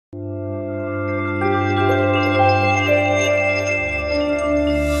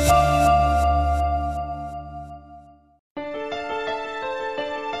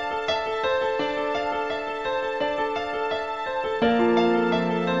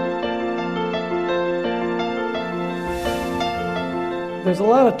There's a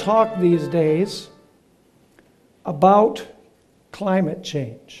lot of talk these days about climate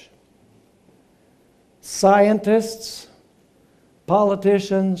change. Scientists,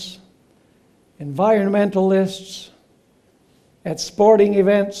 politicians, environmentalists, at sporting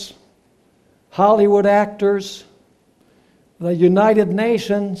events, Hollywood actors, the United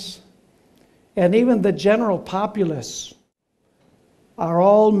Nations, and even the general populace are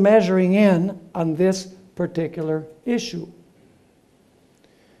all measuring in on this particular issue.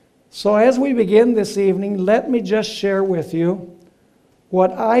 So as we begin this evening, let me just share with you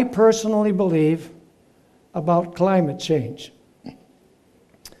what I personally believe about climate change.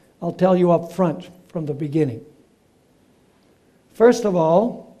 I'll tell you up front from the beginning. First of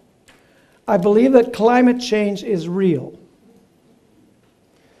all, I believe that climate change is real.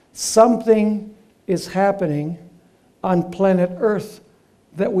 Something is happening on planet Earth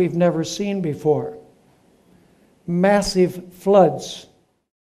that we've never seen before. Massive floods,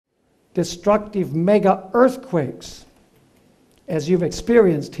 destructive mega earthquakes, as you've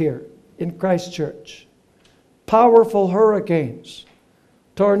experienced here in Christchurch, powerful hurricanes,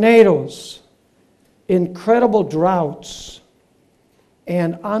 tornadoes, incredible droughts,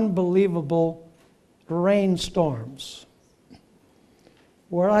 and unbelievable rainstorms.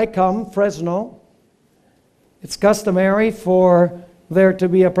 Where I come, Fresno, it's customary for there to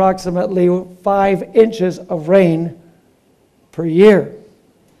be approximately 5 inches of rain per year.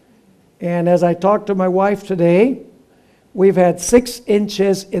 And as I talked to my wife today, we've had 6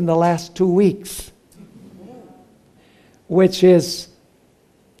 inches in the last 2 weeks, which is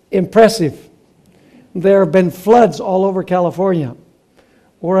impressive. There have been floods all over California,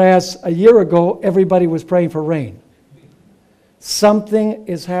 whereas a year ago, everybody was praying for rain. Something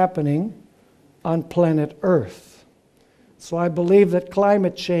is happening on planet Earth. So I believe that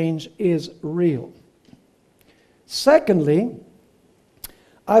climate change is real. Secondly,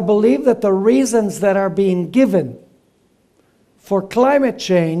 I believe that the reasons that are being given for climate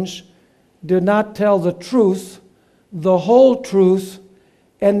change do not tell the truth, the whole truth,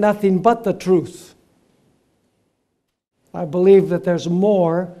 and nothing but the truth. I believe that there's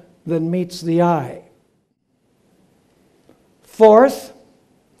more than meets the eye. Fourth,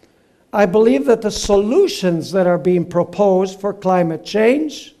 I believe that the solutions that are being proposed for climate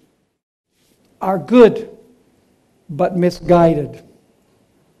change are good, but misguided.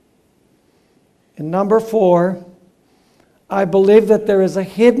 And number 4, I believe that there is a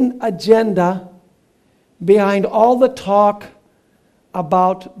hidden agenda behind all the talk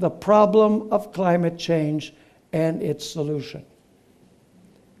about the problem of climate change and its solution.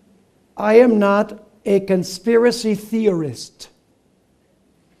 I am not a conspiracy theorist,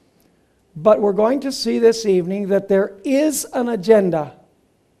 but we're going to see this evening that there is an agenda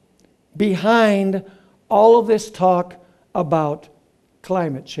behind all of this talk about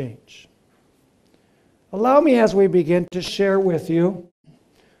climate change. Allow me, as we begin, to share with you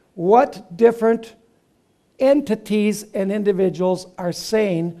what different entities and individuals are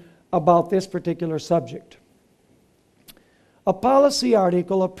saying about this particular subject. A policy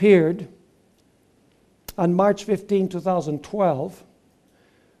article appeared on March 15, 2012,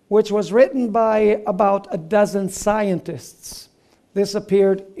 which was written by about a dozen scientists. This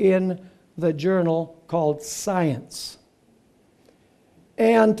appeared in the journal called Science.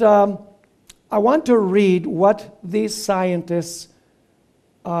 And I want to read what these scientists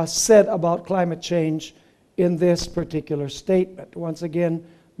said about climate change in this particular statement. Once again,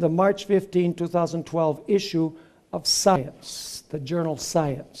 the March 15, 2012 issue of Science, the journal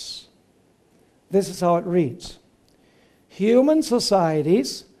Science. This is how it reads. Human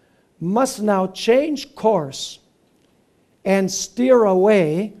societies must now change course and steer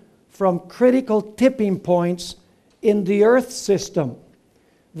away from critical tipping points in the Earth system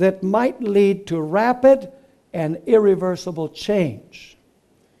that might lead to rapid and irreversible change.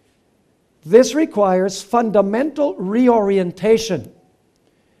 This requires fundamental reorientation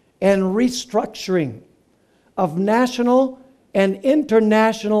and restructuring of national and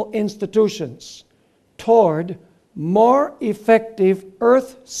international institutions toward more effective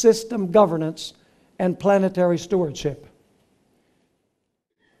Earth system governance and planetary stewardship.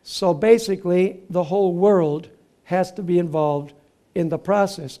 So basically, the whole world has to be involved in the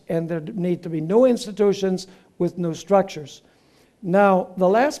process, and there need to be new institutions with new structures. Now, the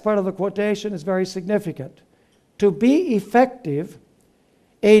last part of the quotation is very significant. To be effective,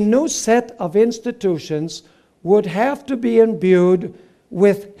 a new set of institutions would have to be imbued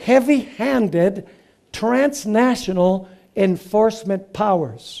with heavy-handed transnational enforcement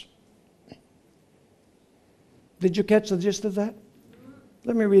powers. Did you catch the gist of that?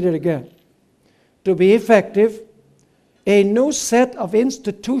 Let me read it again. To be effective, a new set of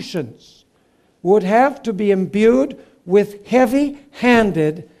institutions would have to be imbued with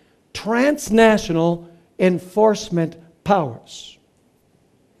heavy-handed transnational enforcement powers.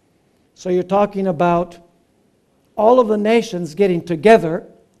 So you're talking about all of the nations getting together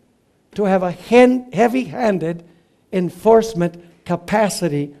to have a heavy-handed enforcement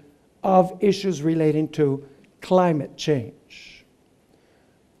capacity of issues relating to climate change.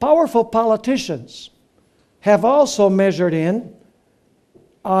 Powerful politicians have also measured in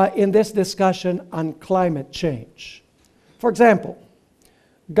this discussion on climate change. For example,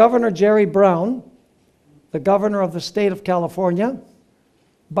 Governor Jerry Brown, the governor of the state of California,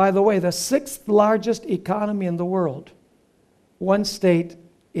 by the way, the 6th largest economy in the world, one state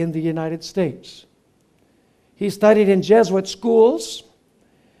in the United States. He studied in Jesuit schools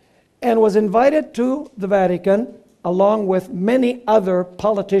and was invited to the Vatican along with many other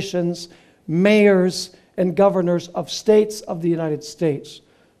politicians, mayors, and governors of states of the United States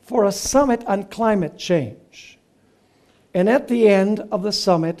for a summit on climate change. And at the end of the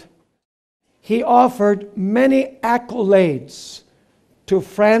summit, he offered many accolades to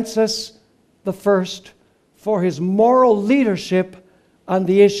Francis I for his moral leadership on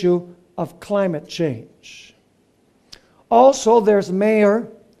the issue of climate change. Also, there's Mayor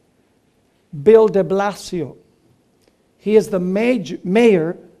Bill de Blasio. He is the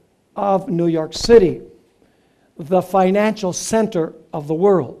mayor of New York City, the financial center of the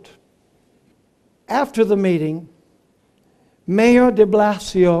world. After the meeting, Mayor de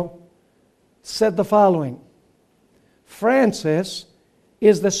Blasio said the following: Francis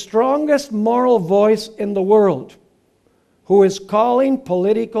is the strongest moral voice in the world who is calling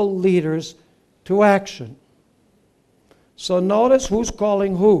political leaders to action. So notice who's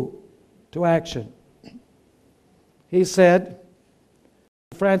calling who to action. He said,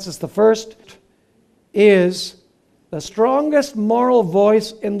 Francis I is the strongest moral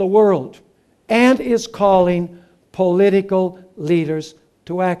voice in the world and is calling political leaders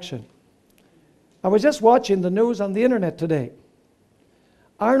to action. I was just watching the news on the internet today.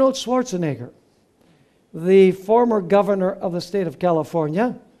 Arnold Schwarzenegger, the former governor of the state of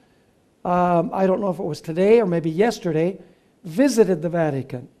California, I don't know if it was today or maybe yesterday, visited the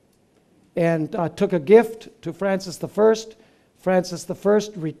Vatican and took a gift to Francis I. Francis I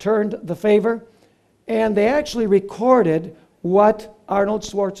returned the favor, and they actually recorded what Arnold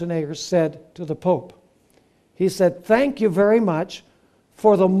Schwarzenegger said to the Pope. He said, "Thank you very much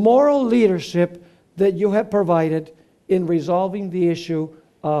for the moral leadership that you have provided in resolving the issue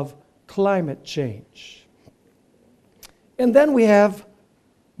of climate change." And then we have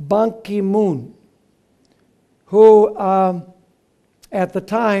Ban Ki-moon, who at the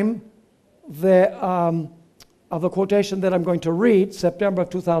time of the quotation that I'm going to read, September of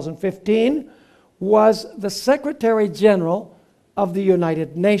 2015, was the Secretary General of the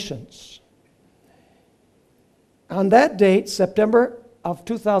United Nations. On that date, September of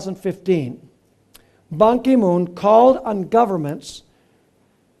 2015, Ban Ki-moon called on governments,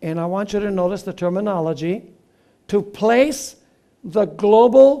 and I want you to notice the terminology, to place the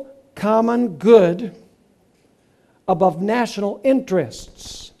global common good above national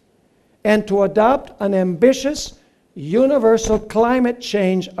interests and to adopt an ambitious universal climate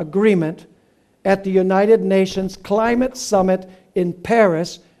change agreement at the United Nations Climate Summit in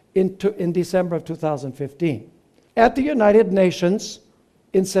Paris in December of 2015. At the United Nations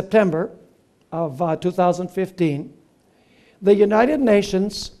in September of 2015, the United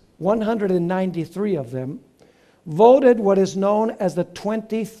Nations, 193 of them, voted what is known as the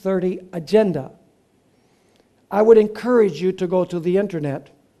 2030 Agenda. I would encourage you to go to the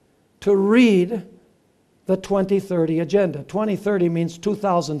internet to read the 2030 Agenda. 2030 means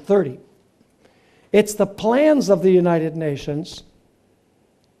 2030. It's the plans of the United Nations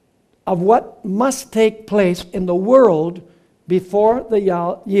of what must take place in the world before the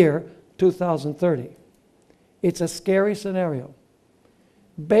year 2030. It's a scary scenario.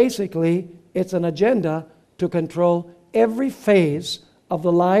 Basically, it's an agenda to control every phase of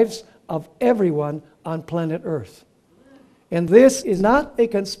the lives of everyone on planet Earth. And this is not a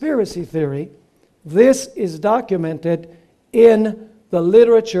conspiracy theory. This is documented in the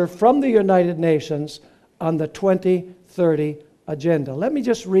literature from the United Nations on the 2030 Agenda. Let me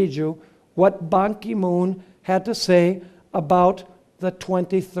just read you what Ban Ki-moon had to say about the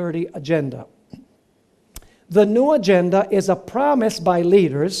 2030 Agenda. The new agenda is a promise by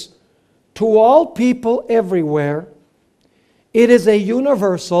leaders to all people everywhere. It is a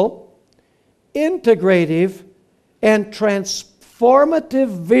universal, integrative, and transformative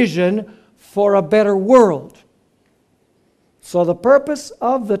vision for a better world. So the purpose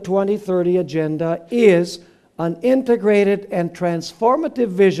of the 2030 Agenda is an integrated and transformative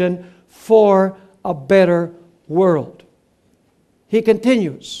vision for a better world. He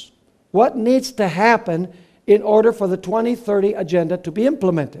continues, what needs to happen in order for the 2030 agenda to be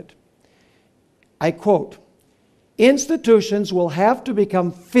implemented? I quote, institutions will have to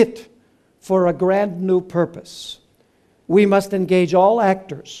become fit for a grand new purpose. We must engage all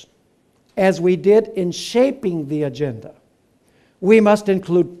actors, as we did in shaping the agenda. We must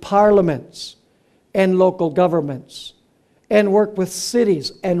include parliaments and local governments and work with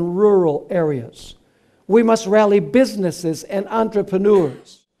cities and rural areas. We must rally businesses and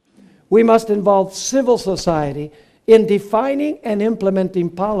entrepreneurs. We must involve civil society in defining and implementing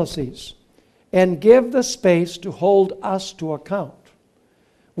policies and give the space to hold us to account.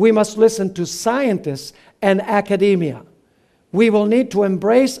 We must listen to scientists and academia. We will need to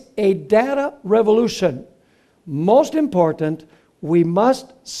embrace a data revolution. Most important, we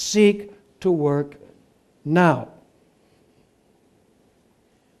must seek to work now.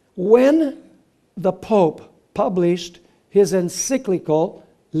 When the Pope published his encyclical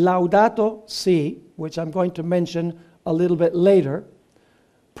Laudato Si, which I'm going to mention a little bit later,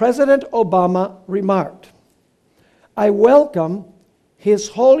 President Obama remarked, I welcome His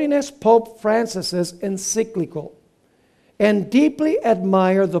Holiness Pope Francis's encyclical and deeply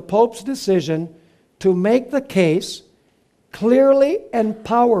admire the Pope's decision to make the case clearly and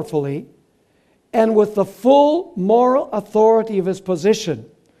powerfully and with the full moral authority of his position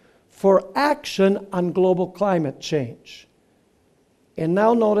for action on global climate change. And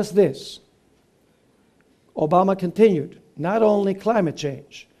now notice this. Obama continued, not only climate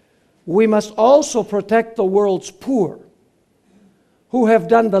change, we must also protect the world's poor, who have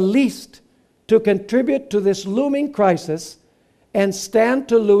done the least to contribute to this looming crisis and stand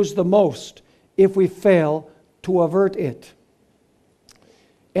to lose the most if we fail to avert it.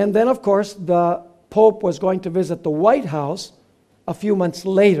 And then, of course, the Pope was going to visit the White House a few months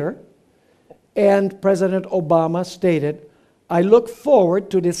later, and President Obama stated, I look forward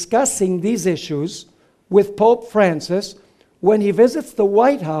to discussing these issues with Pope Francis when he visits the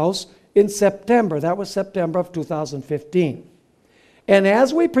White House in September. That was September of 2015. And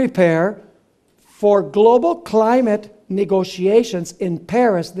as we prepare for global climate negotiations in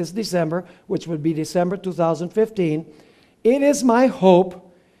Paris this December, which would be December 2015, it is my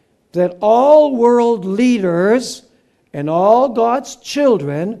hope that all world leaders and all God's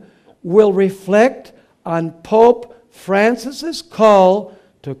children will reflect on Pope Francis's call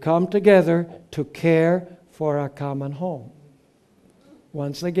to come together to care for our common home.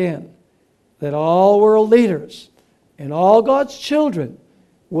 Once again, that all world leaders and all God's children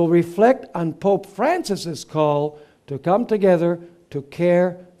will reflect on Pope Francis's call to come together to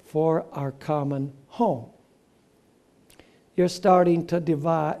care for our common home. You're starting to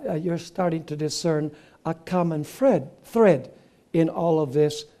discern a common thread in all of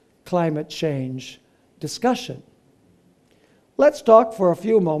this climate change discussion. Let's talk for a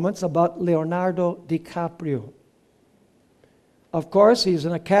few moments about Leonardo DiCaprio. Of course, he's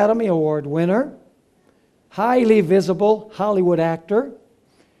an Academy Award winner, highly visible Hollywood actor,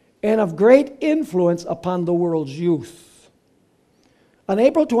 and of great influence upon the world's youth. On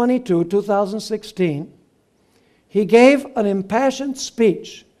April 22, 2016, he gave an impassioned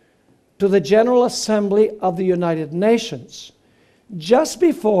speech to the General Assembly of the United Nations just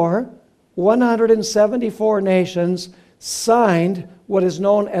before 174 nations signed what is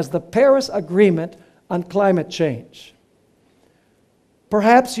known as the Paris Agreement on Climate Change.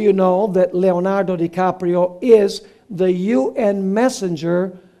 Perhaps you know that Leonardo DiCaprio is the UN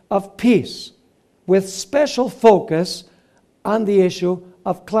messenger of peace with special focus on the issue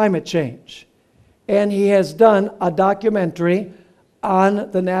of climate change. And he has done a documentary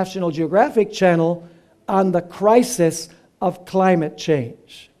on the National Geographic Channel on the crisis of climate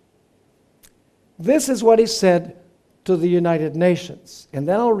change. This is what he said to the United Nations. And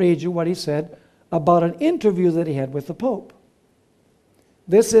then I'll read you what he said about an interview that he had with the Pope.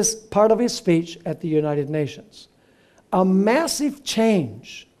 This is part of his speech at the United Nations. A massive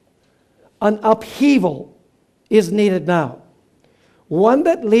change, an upheaval is needed now. One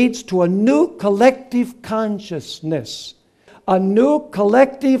that leads to a new collective consciousness, a new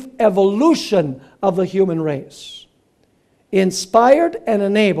collective evolution of the human race, inspired and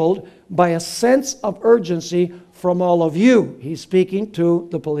enabled by a sense of urgency from all of you. He's speaking to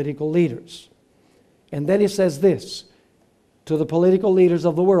the political leaders. And then he says this to the political leaders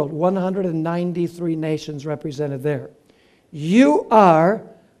of the world, 193 nations represented there. You are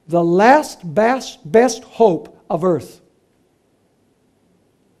the last best hope of earth.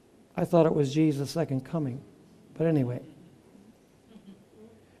 I thought it was Jesus' second coming. But anyway.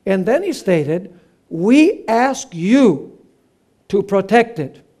 And then he stated, we ask you to protect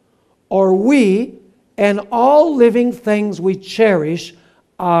it, or we and all living things we cherish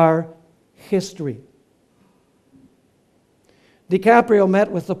are history. DiCaprio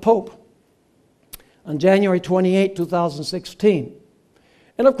met with the Pope on January 28, 2016.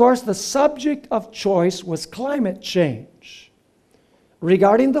 And of course, the subject of choice was climate change.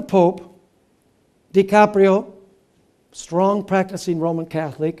 Regarding the Pope, DiCaprio, strong practicing Roman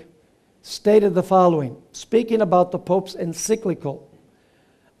Catholic, stated the following, speaking about the Pope's encyclical.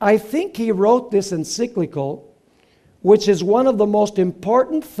 I think he wrote this encyclical, which is one of the most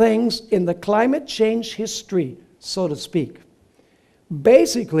important things in the climate change history, so to speak.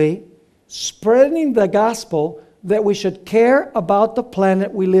 Basically, spreading the gospel that we should care about the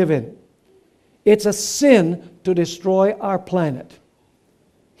planet we live in. It's a sin to destroy our planet.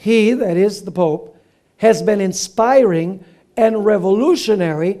 He, that is the Pope, has been inspiring and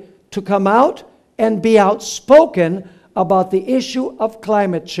revolutionary to come out and be outspoken about the issue of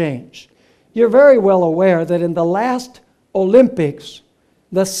climate change. You're very well aware that in the last Olympics,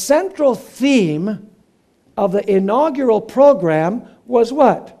 the central theme of the inaugural program was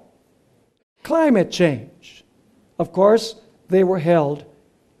what? Climate change. Of course, they were held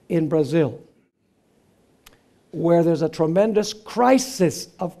in Brazil, where there's a tremendous crisis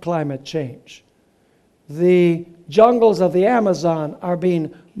of climate change. The jungles of the Amazon are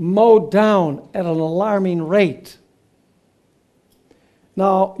being mowed down at an alarming rate.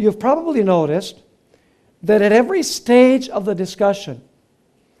 Now, you've probably noticed that at every stage of the discussion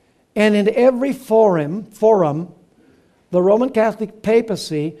and in every forum, the Roman Catholic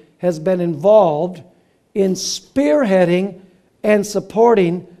papacy has been involved in spearheading and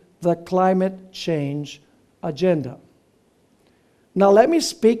supporting the climate change agenda. Now, let me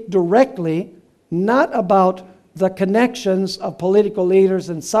speak directly, not about the connections of political leaders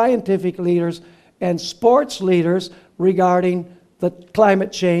and scientific leaders and sports leaders regarding the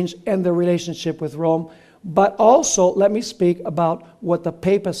climate change and the relationship with Rome, but also let me speak about what the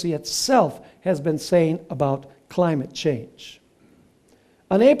papacy itself has been saying about climate change.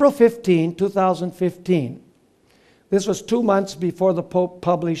 On April 15, 2015, this was 2 months before the Pope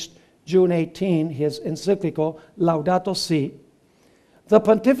published June 18, his encyclical Laudato Si', the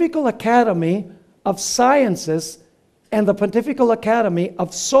Pontifical Academy of Sciences and the Pontifical Academy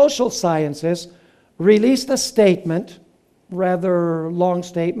of Social Sciences released a statement, rather long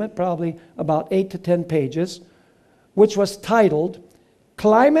statement, probably about 8 to 10 pages, which was titled,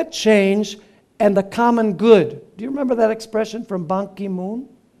 Climate Change and the Common Good. Do you remember that expression from Ban Ki-moon?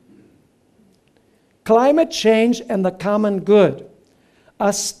 Climate Change and the Common Good.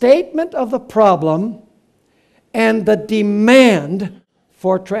 A statement of the problem and the demand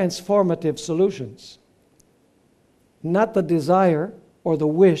for transformative solutions. Not the desire or the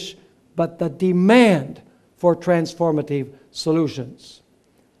wish, but the demand for transformative solutions.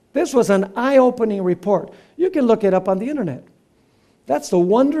 This was an eye-opening report. You can look it up on the internet. That's the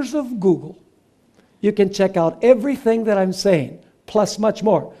wonders of Google. You can check out everything that I'm saying, plus much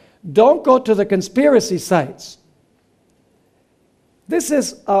more. Don't go to the conspiracy sites. This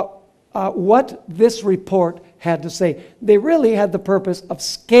is what this report had to say. They really had the purpose of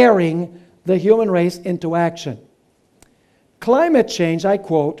scaring the human race into action. Climate change, I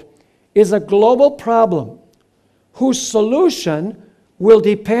quote, is a global problem whose solution will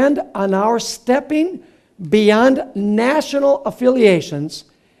depend on our stepping beyond national affiliations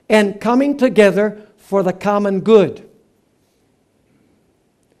and coming together for the common good.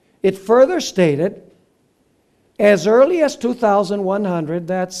 It further stated, as early as 2100,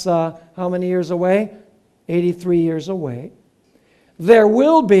 that's how many years away? 83 years away, there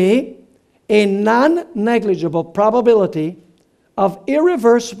will be a non-negligible probability of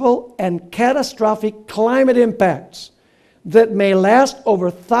irreversible and catastrophic climate impacts that may last over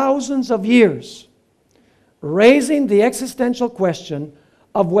thousands of years, raising the existential question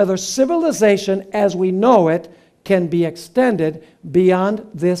of whether civilization as we know it can be extended beyond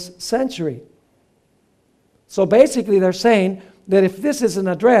this century. So basically they're saying that if this isn't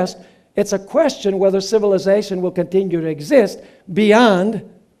addressed, it's a question whether civilization will continue to exist beyond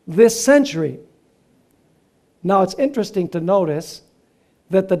this century. Now it's interesting to notice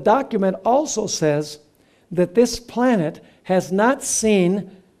that the document also says that this planet has not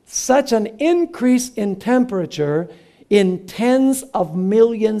seen such an increase in temperature in tens of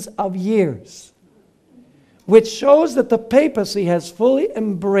millions of years, which shows that the papacy has fully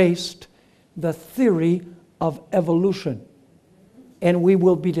embraced the theory of evolution. And we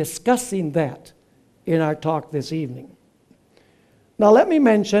will be discussing that in our talk this evening. Now let me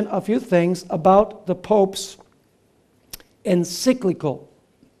mention a few things about the Pope's encyclical.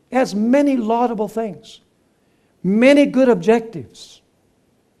 It has many laudable things, many good objectives.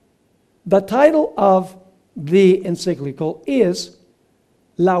 The title of the encyclical is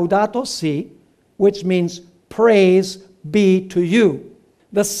Laudato Si, which means praise be to you.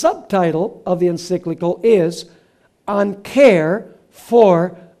 The subtitle of the encyclical is On Care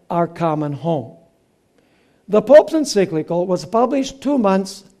for Our Common Home. The Pope's encyclical was published 2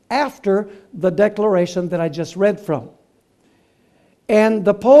 months after the declaration that I just read from. And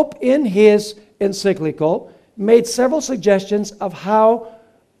the Pope, in his encyclical, made several suggestions of how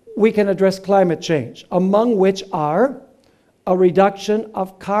we can address climate change, among which are a reduction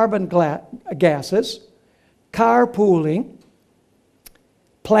of carbon gases, carpooling,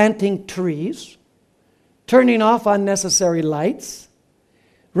 planting trees, turning off unnecessary lights,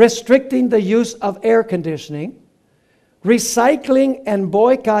 restricting the use of air conditioning, recycling and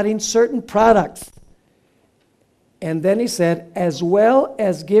boycotting certain products. And then he said, as well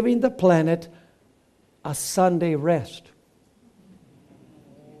as giving the planet a Sunday rest.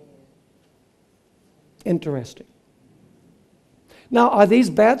 Interesting. Now, are these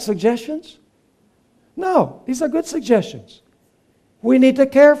bad suggestions? No, these are good suggestions. We need to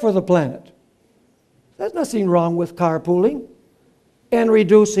care for the planet. There's nothing wrong with carpooling and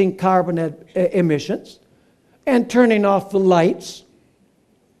reducing carbon emissions and turning off the lights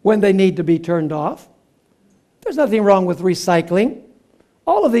when they need to be turned off. There's nothing wrong with recycling.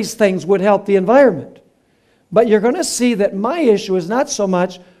 All of these things would help the environment. But you're going to see that my issue is not so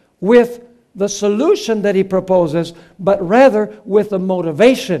much with the solution that he proposes, but rather with the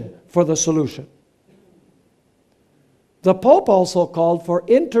motivation for the solution. The Pope also called for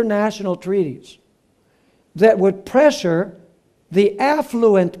international treaties that would pressure the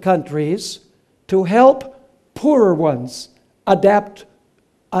affluent countries to help poorer ones adapt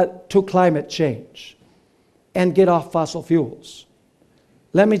to climate change and get off fossil fuels.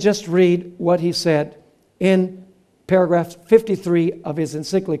 Let me just read what he said in paragraph 53 of his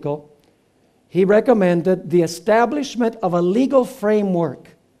encyclical. He recommended the establishment of a legal framework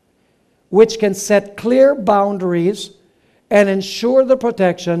which can set clear boundaries and ensure the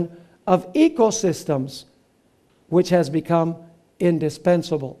protection of ecosystems, which has become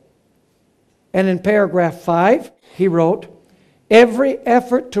indispensable. And in paragraph 5, he wrote, every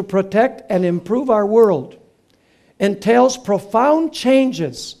effort to protect and improve our world entails profound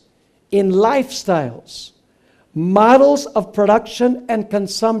changes in lifestyles, models of production and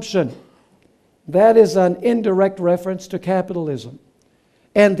consumption. That is an indirect reference to capitalism.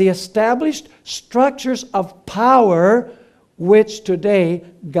 And the established structures of power which today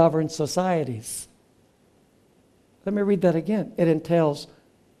govern societies. Let me read that again. It entails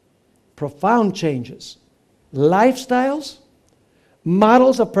profound changes, lifestyles,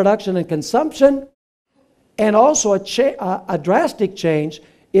 models of production and consumption, and also a drastic change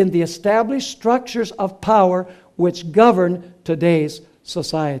in the established structures of power which govern today's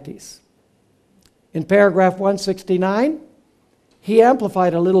societies. In paragraph 169, he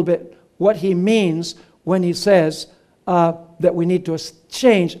amplified a little bit what he means when he says that we need to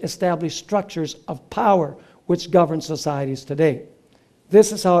change established structures of power which govern societies today.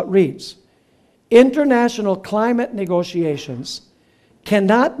 This is how it reads. International climate negotiations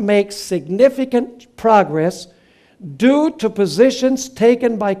cannot make significant progress due to positions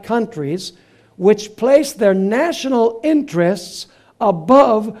taken by countries which place their national interests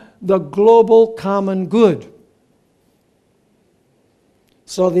above the global common good.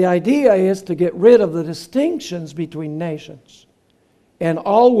 So the idea is to get rid of the distinctions between nations and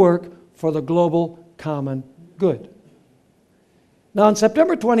all work for the global common good. Now, on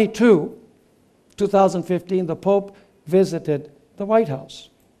September 22, 2015, the Pope visited the White House.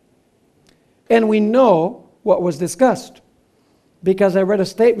 And we know what was discussed because I read a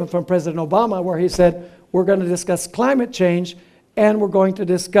statement from President Obama where he said, we're going to discuss climate change and we're going to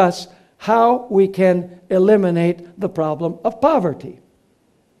discuss how we can eliminate the problem of poverty.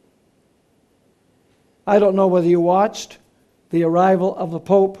 I don't know whether you watched the arrival of the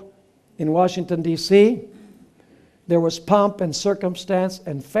Pope in Washington, D.C. There was pomp and circumstance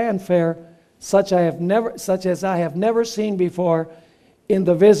and fanfare such as I have never seen before in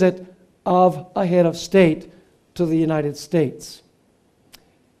the visit of a head of state to the United States.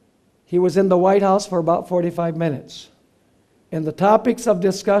 He was in the White House for about 45 minutes. And the topics of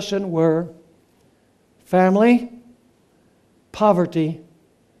discussion were family, poverty,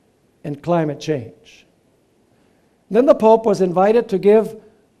 and climate change. Then the Pope was invited to give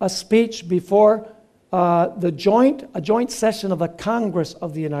a speech before a joint session of the Congress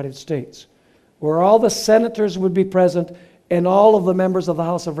of the United States, where all the senators would be present and all of the members of the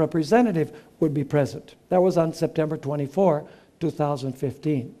House of Representatives would be present. That was on September 24,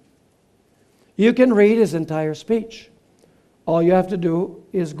 2015. You can read his entire speech. All you have to do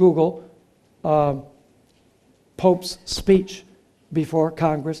is Google Pope's speech before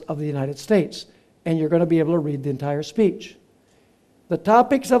Congress of the United States, and you're going to be able to read the entire speech. The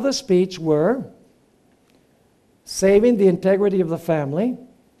topics of the speech were saving the integrity of the family,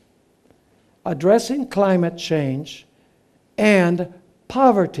 addressing climate change, and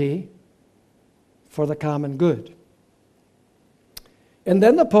poverty for the common good. And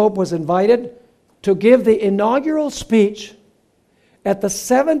then the Pope was invited to give the inaugural speech at the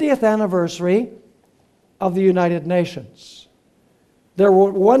 70th anniversary of the United Nations. There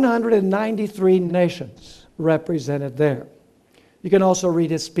were 193 nations represented there. You can also read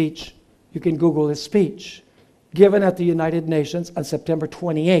his speech. You can Google his speech given at the United Nations on September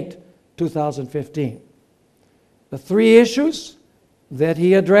 28, 2015. The three issues that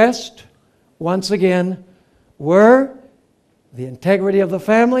he addressed, once again, were the integrity of the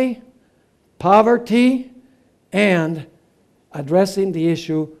family, poverty, and addressing the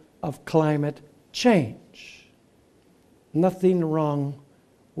issue of climate change. Nothing wrong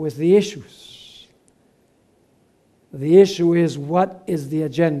with the issues. The issue is, what is the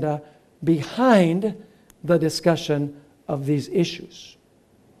agenda behind the discussion of these issues?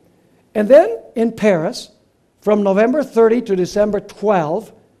 And then in Paris, from November 30 to December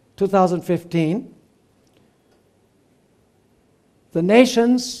 12, 2015, the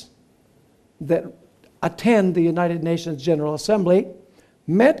nations that attend the United Nations General Assembly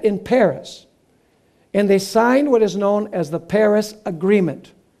met in Paris, and they signed what is known as the Paris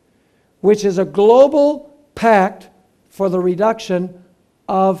Agreement, which is a global pact for the reduction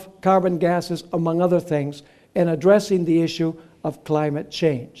of carbon gases, among other things, and addressing the issue of climate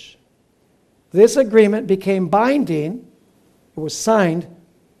change. This agreement became binding. It was signed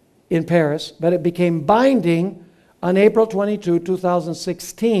in Paris, but it became binding on April 22,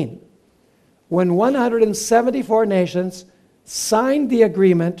 2016, when 174 nations signed the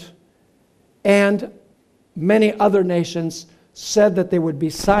agreement, and many other nations said that they would be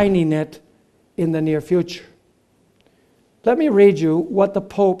signing it in the near future. Let me read you what the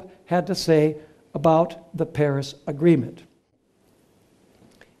Pope had to say about the Paris Agreement.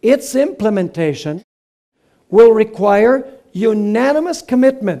 Its implementation will require unanimous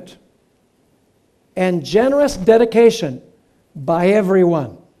commitment and generous dedication by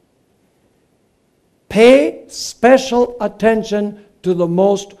everyone. Pay special attention to the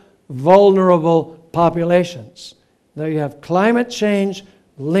most vulnerable populations. There you have climate change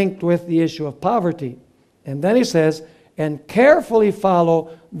linked with the issue of poverty. And then he says, and carefully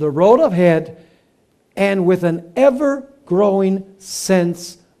follow the road ahead, and with an ever-growing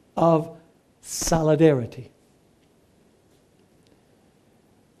sense of solidarity.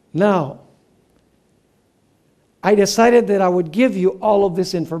 Now, I decided that I would give you all of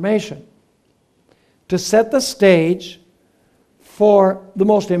this information to set the stage for the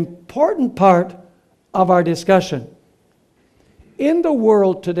most important part of our discussion. In the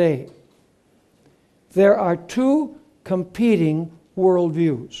world today, there are two competing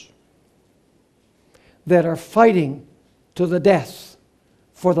worldviews that are fighting to the death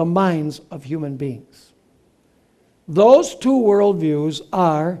for the minds of human beings. Those two worldviews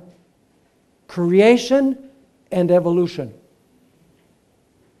are creation and evolution.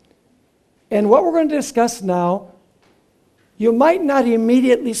 And what we're going to discuss now, you might not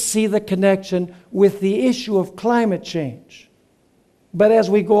immediately see the connection with the issue of climate change. But as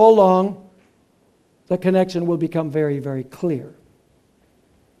we go along, the connection will become very, very clear.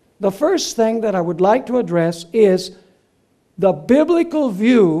 The first thing that I would like to address is the biblical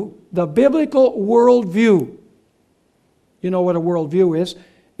view, the biblical worldview. You know what a worldview is?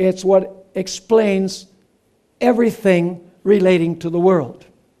 It's what explains everything relating to the world.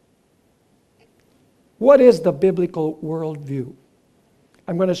 What is the biblical worldview?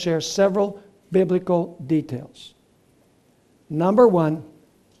 I'm going to share several biblical details. Number one,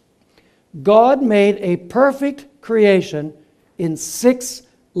 God made a perfect creation in 6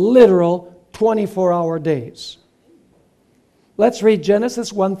 literal 24-hour days. Let's read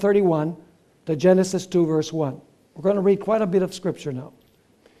Genesis 1:31 to Genesis 2 verse 1. We're going to read quite a bit of scripture now,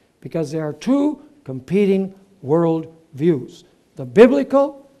 because there are two competing world views, the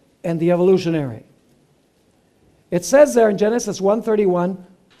biblical and the evolutionary. It says there in Genesis 1:31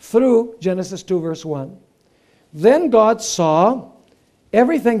 through Genesis 2 verse 1, then God saw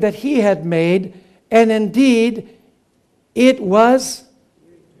everything that he had made, and indeed it was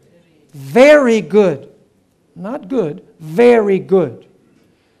very good. Not good, very good.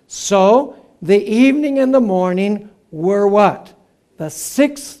 So the evening and the morning were what? The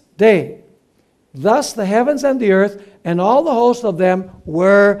 6th day. Thus the heavens and the earth and all the host of them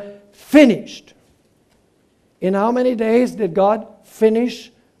were finished. In how many days did God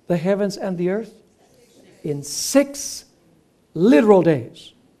finish the heavens and the earth? In 6 literal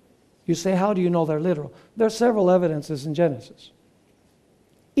days. You say, how do you know they're literal? There are several evidences in Genesis.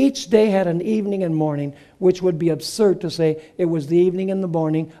 Each day had an evening and morning, which would be absurd to say it was the evening and the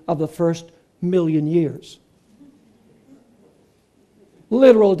morning of the first 1,000,000 years.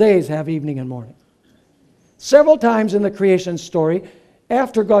 Literal days have evening and morning. Several times in the creation story,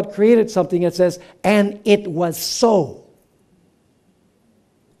 after God created something, it says, and it was so.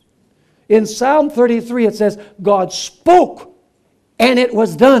 In Psalm 33, it says, God spoke, and it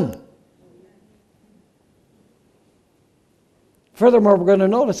was done. Furthermore, we're going to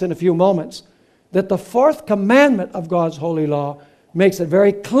notice in a few moments that the 4th commandment of God's holy law makes it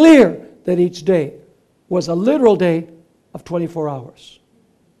very clear that each day was a literal day of 24 hours.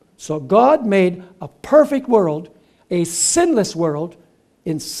 So God made a perfect world, a sinless world,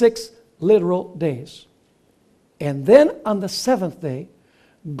 in 6 literal days. And then on the 7th day,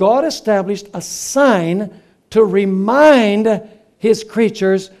 God established a sign to remind His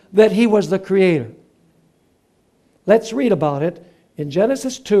creatures that He was the Creator. Let's read about it in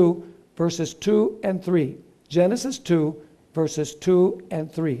Genesis 2, verses 2 and 3. Genesis 2, verses 2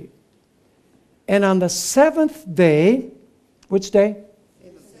 and 3. And on the 7th day, which day?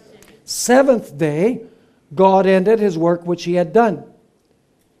 7th day, God ended His work which He had done.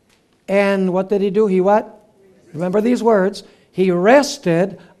 And what did He do? He what? Remember these words. He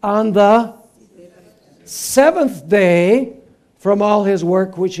rested on the 7th day from all His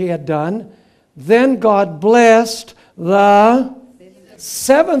work which He had done. Then God blessed the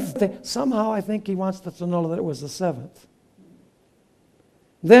 7th day. Somehow I think He wants us to know that it was the 7th.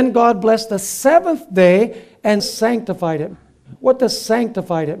 Then God blessed the 7th day and sanctified it. What does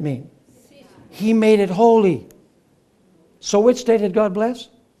sanctified it mean? He made it holy. So which day did God bless?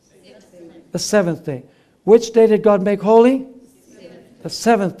 The 7th day. Which day did God make holy? The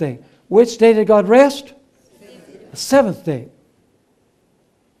 7th day. Which day did God rest? The 7th day.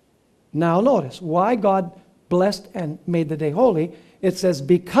 Now notice why God blessed and made the day holy. It says,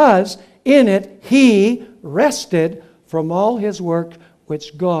 because in it He rested from all His work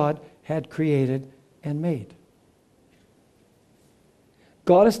which God had created and made.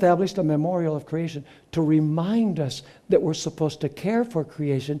 God established a memorial of creation to remind us that we're supposed to care for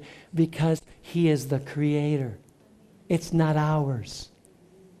creation because He is the Creator. It's not ours.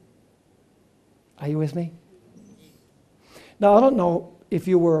 Are you with me? Now, I don't know if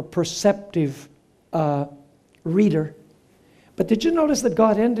you were a perceptive reader, but did you notice that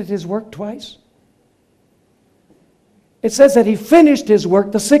God ended His work twice? It says that He finished His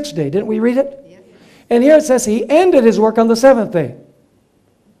work the 6th day. Didn't we read it? Yeah. And here it says He ended His work on the 7th day.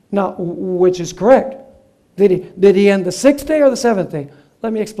 Now, which is correct? Did he end the 6th day or the 7th day?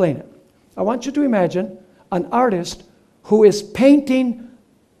 Let me explain it. I want you to imagine an artist who is painting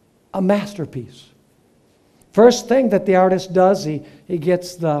a masterpiece. First thing that the artist does, he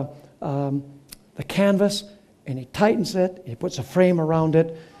gets the canvas and he tightens it, he puts a frame around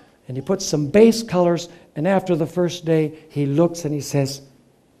it, and he puts some base colors, and after the first day, he looks and he says,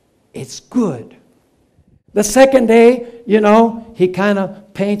 it's good. The second day, he kind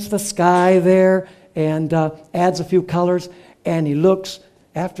of paints the sky there and adds a few colors, and he looks.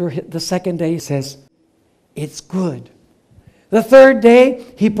 After the second day, he says, it's good. The third day,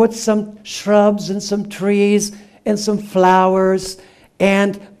 he puts some shrubs and some trees and some flowers,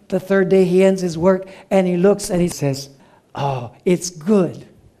 and the third day he ends his work, and he looks and he says, oh, it's good.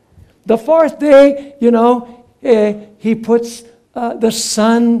 The fourth day, he puts the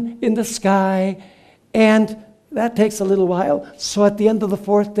sun in the sky, and that takes a little while. So at the end of the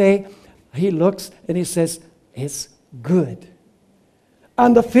 4th day, he looks and he says, it's good.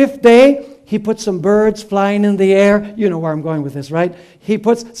 On the 5th day, he puts some birds flying in the air. You know where I'm going with this, right? He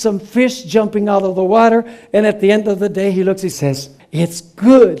puts some fish jumping out of the water. And at the end of the day, he looks, he says, it's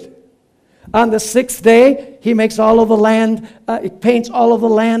good. On the 6th day, he makes all of the land, he paints all of the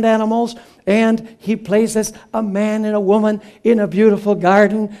land animals. And he places a man and a woman in a beautiful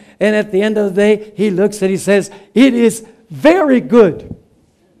garden. And at the end of the day, he looks and he says, it is very good.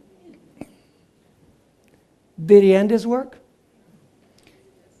 Did he end his work?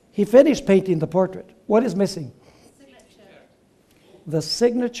 He finished painting the portrait. What is missing? Signature. The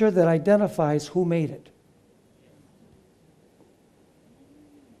signature that identifies who made it.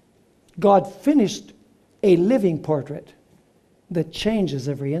 God finished a living portrait that changes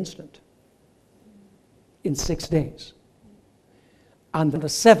every instant in 6 days. On the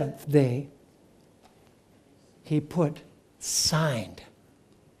 7th day, he put signed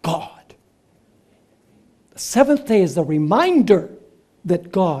God. The 7th day is the reminder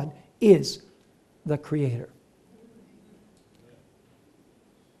that God is the Creator.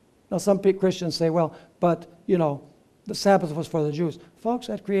 Now, some Christians say, well, but, the Sabbath was for the Jews. Folks,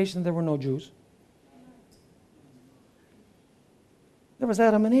 at creation, there were no Jews. There was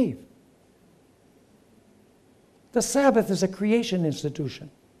Adam and Eve. The Sabbath is a creation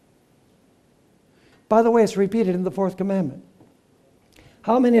institution. By the way, it's repeated in the fourth commandment.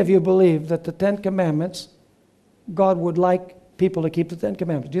 How many of you believe that the Ten Commandments, God would like people to keep the Ten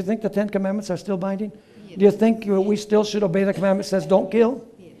Commandments? Do you think the Ten Commandments are still binding? Yes. Do you think we still should obey the commandment that says don't kill?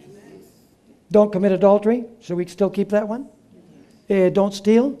 Yes. Don't commit adultery? Should we still keep that one? Yes. Don't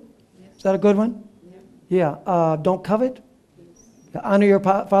steal? Yes. Is that a good one? Yes. Yeah. Don't covet? Yes. Honor your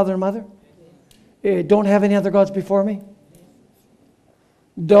father and mother? Yes. Don't have any other gods before me? Yes.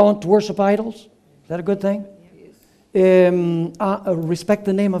 Don't worship idols? Is that a good thing? Respect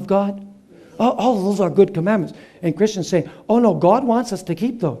the name of God. All of those are good commandments. And Christians say, oh no, God wants us to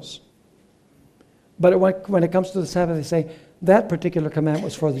keep those. But when it comes to the Sabbath, they say, that particular commandment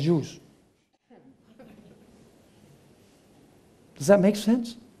was for the Jews. Does that make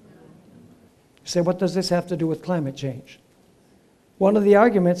sense? You say, what does this have to do with climate change? One of the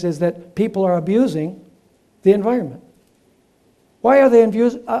arguments is that people are abusing the environment. Why are they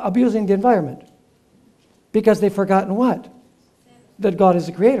abusing the environment? Because they've forgotten what? That God is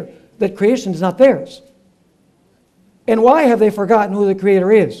the Creator. That creation is not theirs. And why have they forgotten who the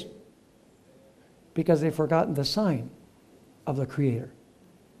Creator is? Because they've forgotten the sign of the Creator.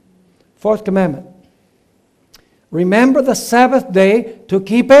 Fourth commandment. Remember the Sabbath day to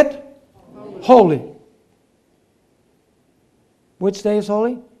keep it holy. Which day is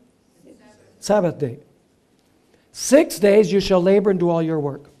holy? Sabbath day. 6 days you shall labor and do all your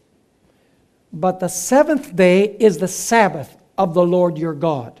work. But the seventh day is the Sabbath of the Lord your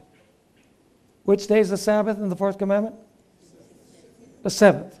God. Which day is the Sabbath in the fourth commandment? The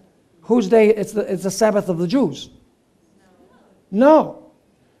seventh. Whose day? It's the Sabbath of the Jews. No.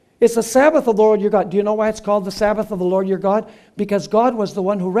 It's the Sabbath of the Lord your God. Do you know why it's called the Sabbath of the Lord your God? Because God was the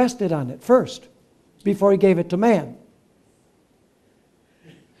one who rested on it first, before He gave it to man.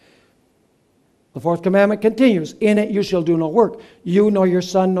 The fourth commandment continues. In it you shall do no work. You, nor your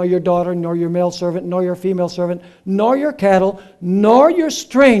son, nor your daughter, nor your male servant, nor your female servant, nor your cattle, nor your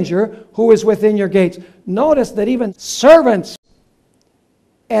stranger who is within your gates. Notice that even servants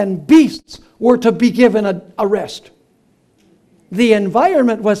and beasts were to be given a rest. The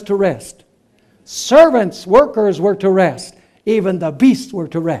environment was to rest. Servants, workers were to rest. Even the beasts were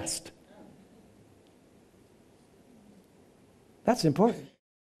to rest. That's important.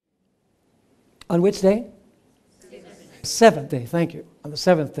 On which day? Seventh day, thank you. On the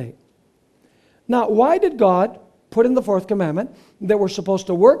seventh day. Now, why did God put in the fourth commandment that we're supposed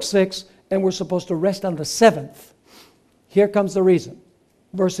to work 6 and we're supposed to rest on the seventh? Here comes the reason.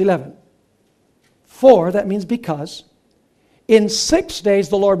 Verse 11. For, that means because, in 6 days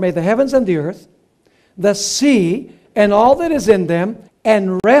the Lord made the heavens and the earth, the sea, and all that is in them,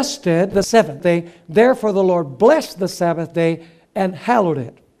 and rested the seventh day. Therefore the Lord blessed the Sabbath day and hallowed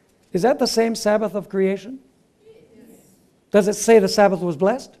it. Is that the same Sabbath of creation? Yes. Does it say the Sabbath was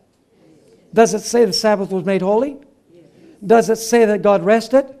blessed? Yes. Does it say the Sabbath was made holy? Yes. Does it say that God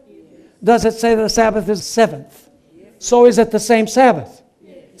rested? Yes. Does it say that the Sabbath is seventh? Yes. So is it the same Sabbath?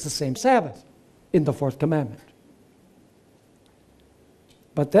 Yes. It's the same Sabbath in the fourth commandment.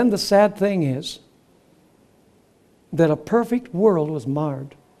 But then the sad thing is that a perfect world was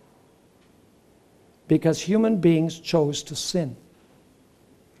marred because human beings chose to sin.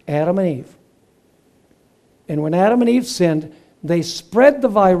 Adam and Eve. And when Adam and Eve sinned, they spread the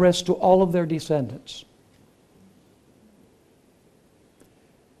virus to all of their descendants.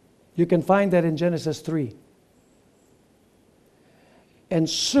 You can find that in Genesis 3. And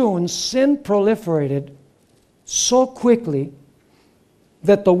soon sin proliferated so quickly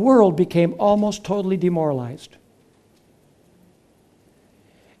that the world became almost totally demoralized.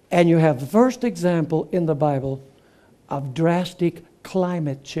 And you have the first example in the Bible of drastic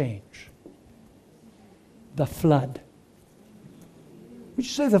climate change. The flood. Would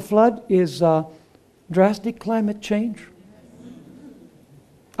you say the flood is drastic climate change?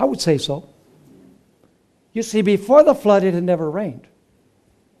 I would say so. You see, before the flood, it had never rained.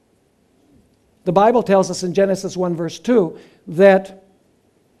 The Bible tells us in Genesis 1 verse 2 that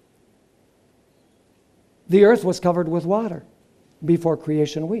the earth was covered with water before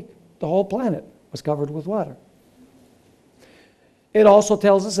creation week. The whole planet was covered with water. It also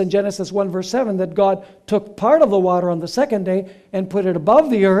tells us in Genesis 1 verse 7 that God took part of the water on the second day and put it above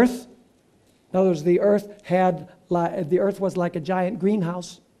the earth. In other words, the earth was like a giant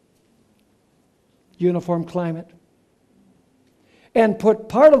greenhouse, uniform climate. and put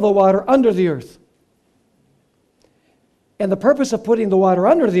part of the water under the earth. And the purpose of putting the water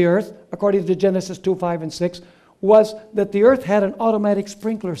under the earth, according to Genesis 2, 5, and 6, was that the earth had an automatic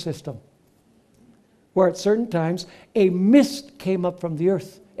sprinkler system, where at certain times a mist came up from the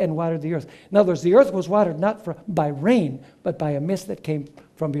earth and watered the earth. In other words, the earth was watered not by rain, but by a mist that came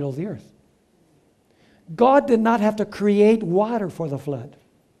from below the earth. God did not have to create water for the flood.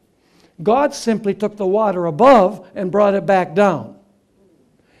 God simply took the water above and brought it back down.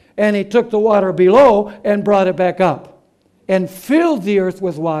 And He took the water below and brought it back up, and filled the earth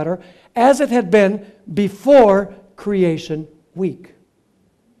with water as it had been before creation week.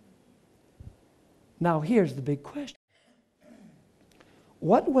 Now here's the big question.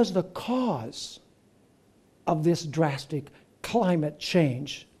 What was the cause of this drastic climate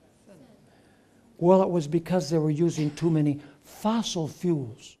change? Well, it was because they were using too many fossil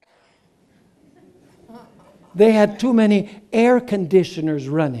fuels. They had too many air conditioners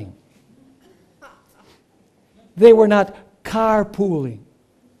running. They were not carpooling.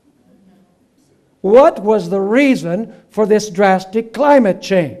 What was the reason for this drastic climate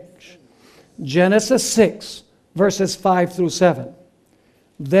change? Genesis 6, verses 5 through 7.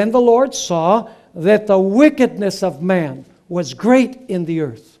 Then the Lord saw that the wickedness of man was great in the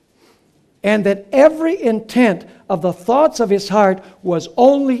earth, and that every intent of the thoughts of his heart was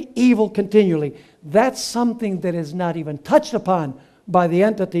only evil continually. That's something that is not even touched upon by the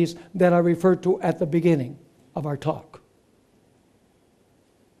entities that I referred to at the beginning of our talk.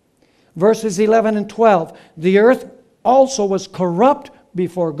 Verses 11 and 12. The earth also was corrupt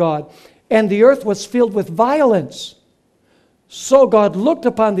before God, and the earth was filled with violence. So God looked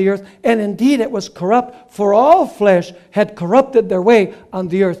upon the earth, and indeed it was corrupt, for all flesh had corrupted their way on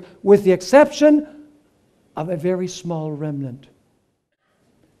the earth, with the exception of a very small remnant,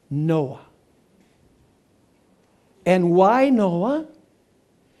 Noah. And why Noah?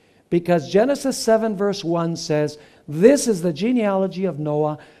 Because Genesis 7 verse 1 says, this is the genealogy of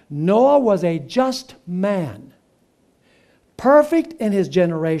Noah. Noah was a just man, perfect in his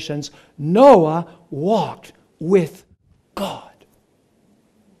generations. Noah walked with God.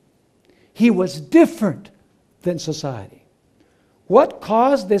 He was different than society. What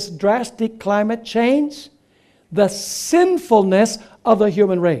caused this drastic climate change? The sinfulness of the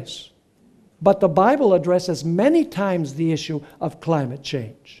human race. But the Bible addresses many times the issue of climate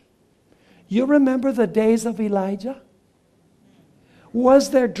change. You remember the days of Elijah?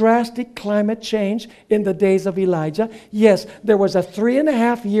 Was there drastic climate change in the days of Elijah? Yes, there was a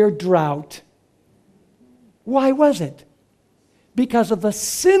 3.5-year drought. Why was it? Because of the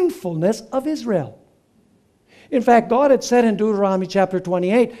sinfulness of Israel. In fact, God had said in Deuteronomy chapter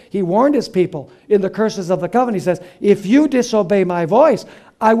 28, He warned His people in the curses of the covenant. He says, if you disobey my voice,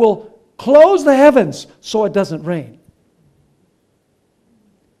 I will close the heavens so it doesn't rain.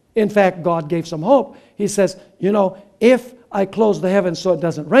 In fact, God gave some hope. He says, if I close the heavens so it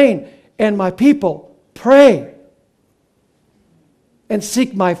doesn't rain, and my people pray and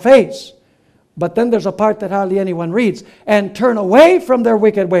seek my face, but then there's a part that hardly anyone reads, and turn away from their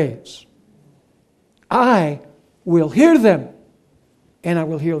wicked ways, I will hear them, and I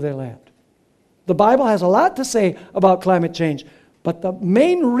will heal their land. The Bible has a lot to say about climate change, but the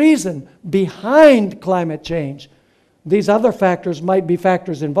main reason behind climate change, these other factors might be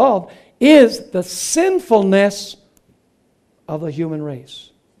factors involved, is the sinfulness of the human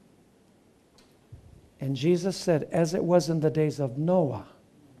race. And Jesus said, as it was in the days of Noah,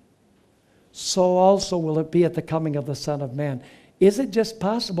 so also will it be at the coming of the Son of Man. Is it just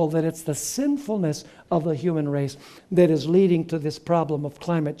possible that it's the sinfulness of the human race that is leading to this problem of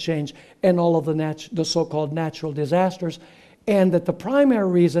climate change and all of the so-called natural disasters, and that the primary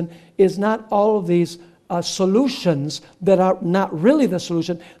reason is not all of these solutions that are not really the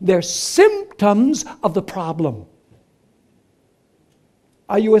solution, they're symptoms of the problem?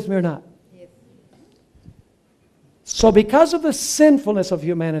 Are you with me or not? Yes. So because of the sinfulness of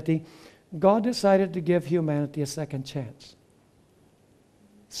humanity, God decided to give humanity a second chance.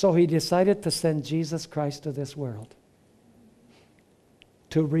 So He decided to send Jesus Christ to this world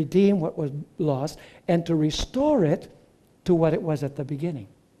to redeem what was lost and to restore it to what it was at the beginning.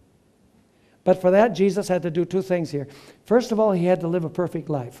 But for that, Jesus had to do two things here. First of all, He had to live a perfect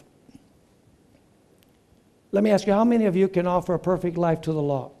life. Let me ask you, how many of you can offer a perfect life to the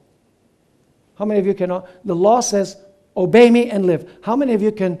law? How many of you can? The law says, obey me and live. How many of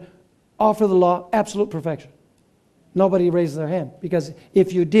you can offer the law absolute perfection? Nobody raises their hand, because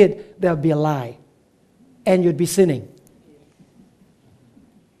if you did, that would be a lie, and you'd be sinning.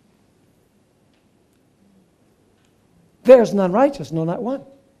 There's none righteous, no, not one,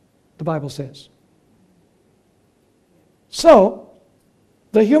 the Bible says. So,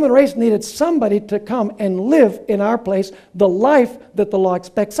 The human race needed somebody to come and live in our place the life that the law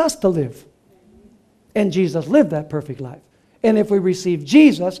expects us to live. And Jesus lived that perfect life. And if we receive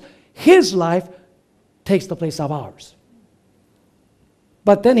Jesus, His life takes the place of ours.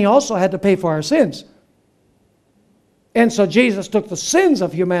 But then He also had to pay for our sins. And so Jesus took the sins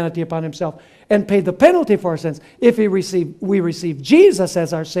of humanity upon Himself and paid the penalty for our sins. If we receive Jesus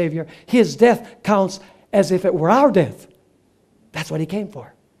as our Savior, His death counts as if it were our death. That's what He came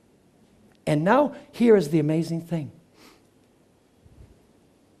for. And now, here is the amazing thing.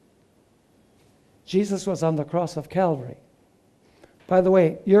 Jesus was on the cross of Calvary. By the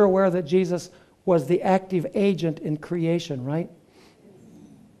way, you're aware that Jesus was the active agent in creation, right?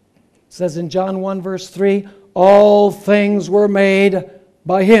 It says in John 1 verse 3, all things were made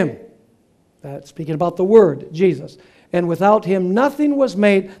by Him. That's speaking about the Word, Jesus. And without Him, nothing was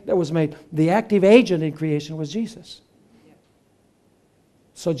made that was made. The active agent in creation was Jesus.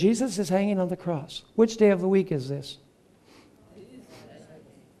 So Jesus is hanging on the cross. Which day of the week is this?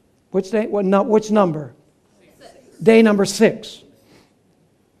 Which day? Which number? 6. Day number 6.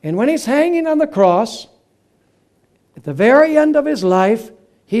 And when He's hanging on the cross, at the very end of His life,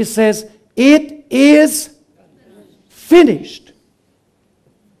 He says, it is finished.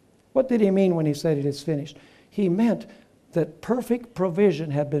 What did He mean when He said it is finished? He meant that perfect provision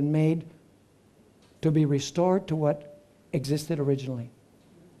had been made to be restored to what existed originally.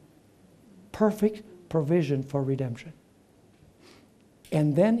 Perfect provision for redemption.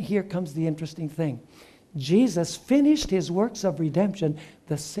 And then here comes the interesting thing. Jesus finished His works of redemption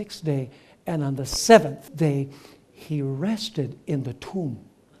the 6th day, and on the 7th day, He rested in the tomb.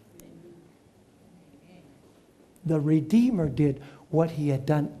 The Redeemer did what He had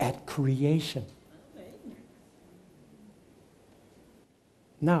done at creation.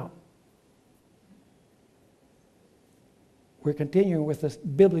 Now, we're continuing with this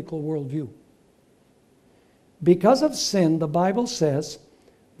biblical worldview. Because of sin, the Bible says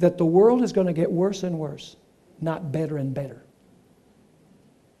that the world is going to get worse and worse, not better and better.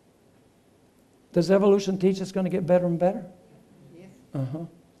 Does evolution teach it's going to get better and better? Yes.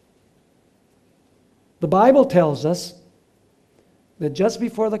 The Bible tells us that just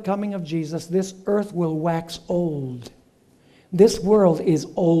before the coming of Jesus, this earth will wax old. This world is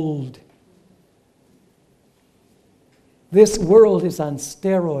old. This world is on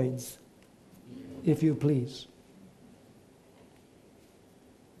steroids, if you please.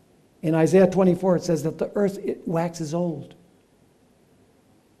 In Isaiah 24, it says that the earth waxes old.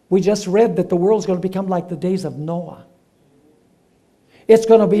 We just read that the world's going to become like the days of Noah. It's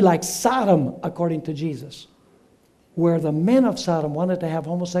going to be like Sodom, according to Jesus, where the men of Sodom wanted to have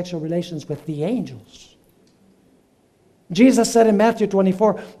homosexual relations with the angels. Jesus said in Matthew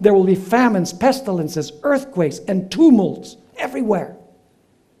 24, there will be famines, pestilences, earthquakes, and tumults everywhere.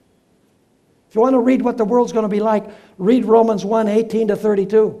 If you want to read what the world's going to be like, read Romans 1, 18 to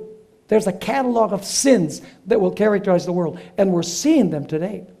 32. There's a catalog of sins that will characterize the world, and we're seeing them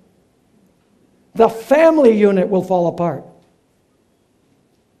today. The family unit will fall apart.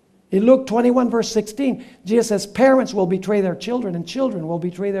 In Luke 21, verse 16, Jesus says parents will betray their children, and children will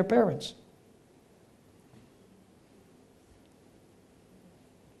betray their parents.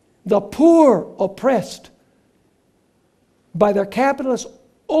 The poor, oppressed by their capitalist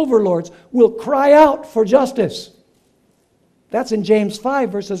overlords, will cry out for justice. That's in James 5,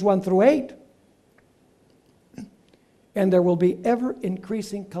 verses 1 through 8. And there will be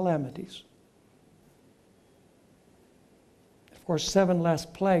ever-increasing calamities. Of course, 7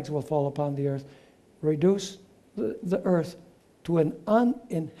 last plagues will fall upon the earth, reduce the earth to an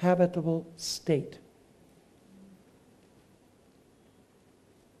uninhabitable state.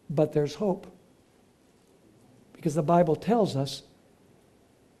 But there's hope. Because the Bible tells us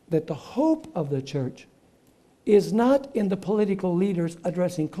that the hope of the church is not in the political leaders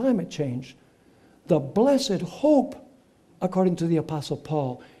addressing climate change. The blessed hope, according to the Apostle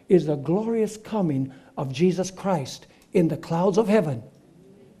Paul, is the glorious coming of Jesus Christ in the clouds of heaven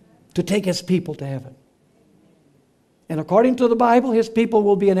to take His people to heaven. And according to the Bible, His people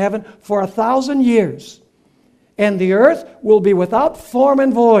will be in heaven for 1,000 years. And the earth will be without form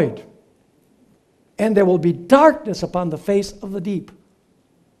and void. And there will be darkness upon the face of the deep.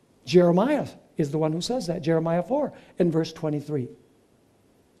 Jeremiah is the one who says that. Jeremiah 4 and verse 23.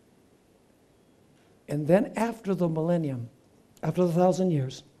 And then after the millennium, after the 1,000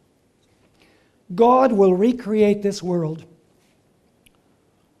 years, God will recreate this world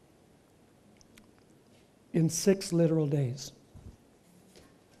in 6 literal days.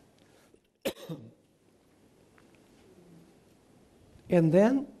 And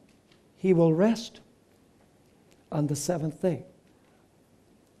then He will rest on the 7th day.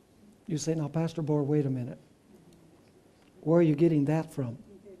 You say, now, Pastor Bohr, wait a minute. Where are you getting that from?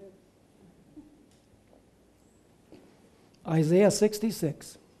 Isaiah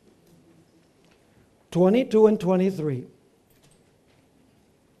 66, 22 and 23.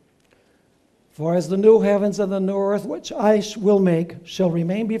 For as the new heavens and the new earth which I will make shall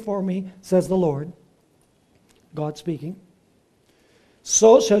remain before me, says the Lord, God speaking,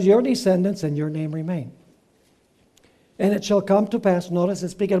 so shall your descendants and your name remain. And it shall come to pass, notice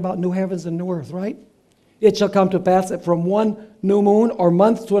it's speaking about new heavens and new earth, right? It shall come to pass that from one new moon or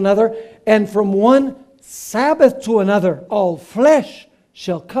month to another, and from one Sabbath to another, all flesh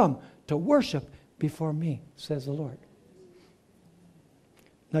shall come to worship before me, says the Lord.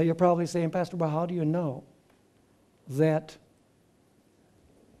 Now you're probably saying, Pastor, but how do you know that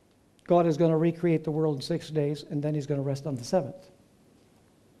God is going to recreate the world in 6 days and then he's going to rest on the seventh?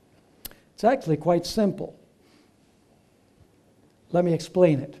 It's actually quite simple. Let me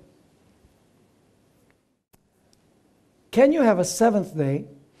explain it. Can you have a seventh day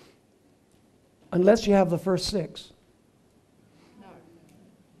unless you have the first 6?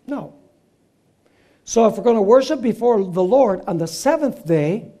 No. So if we're going to worship before the Lord on the seventh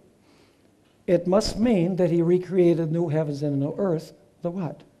day, it must mean that he recreated new heavens and new earth, the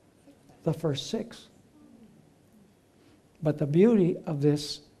what? The first 6. But the beauty of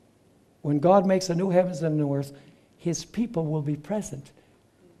this, when God makes a new heavens and a new earth, his people will be present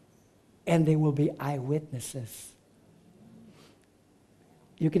and they will be eyewitnesses.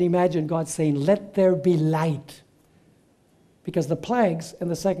 You can imagine God saying, let there be light. Because the plagues and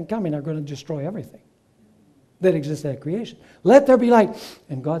the second coming are going to destroy everything that exists at creation. Let there be light.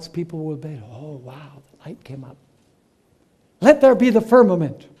 And God's people will be, oh wow, the light came up. Let there be the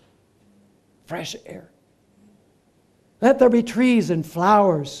firmament, fresh air. Let there be trees and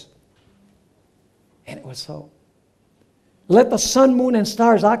flowers. And it was so. Let the sun, moon, and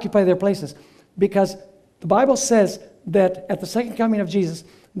stars occupy their places. Because the Bible says that at the second coming of Jesus,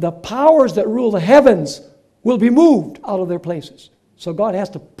 the powers that rule the heavens will be moved out of their places. So God has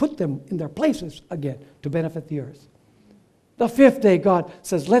to put them in their places again to benefit the earth. The fifth day, God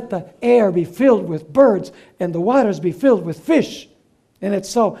says, let the air be filled with birds and the waters be filled with fish. And it's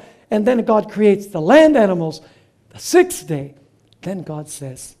so. And then God creates the land animals. The sixth day, then God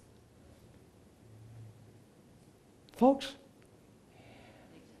says, folks,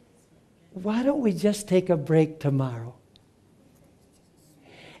 why don't we just take a break tomorrow?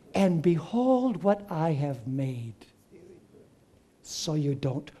 And behold what I have made, so you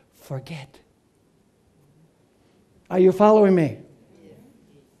don't forget. Are you following me?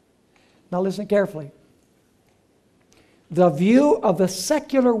 Now listen carefully. The view of the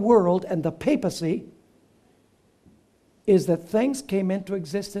secular world and the papacy is that things came into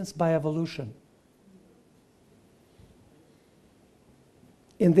existence by evolution.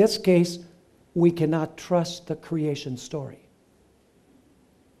 In this case, we cannot trust the creation story.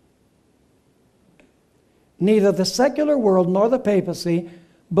 Neither the secular world nor the papacy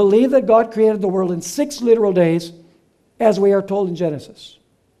believe that God created the world in 6 literal days, as we are told in Genesis.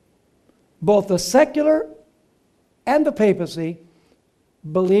 Both the secular and the papacy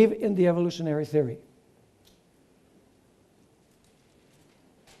believe in the evolutionary theory.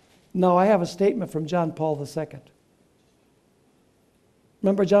 Now, I have a statement from John Paul II.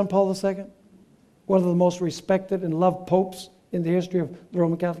 Remember John Paul II? One of the most respected and loved popes in the history of the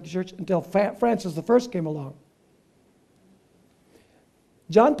Roman Catholic Church until Francis I came along.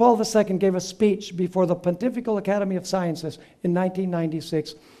 John Paul II gave a speech before the Pontifical Academy of Sciences in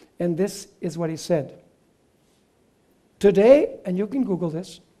 1996, and this is what he said. Today, and you can Google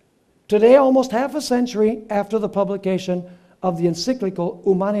this, today, almost half a century after the publication of the encyclical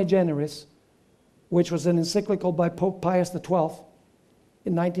Humanae Generis, which was an encyclical by Pope Pius XII,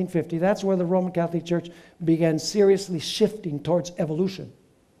 in 1950, that's where the Roman Catholic Church began seriously shifting towards evolution.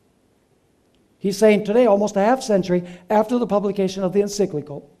 He's saying today, almost a half century after the publication of the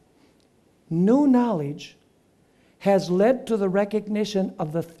encyclical, new knowledge has led to the recognition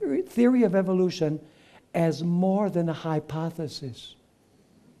of the theory of evolution as more than a hypothesis.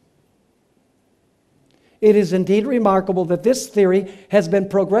 It is indeed remarkable that this theory has been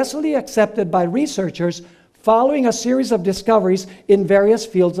progressively accepted by researchers following a series of discoveries in various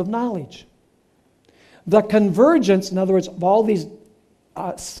fields of knowledge. The convergence, in other words, of all these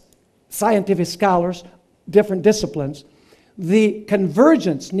scientific scholars, different disciplines, the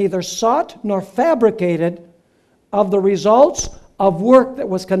convergence, neither sought nor fabricated, of the results of work that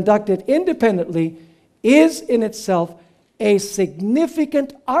was conducted independently is in itself a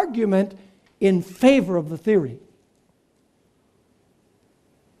significant argument in favor of the theory.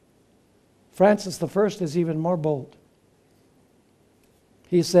 Francis I is even more bold.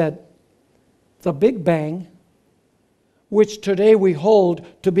 He said, the Big Bang, which today we hold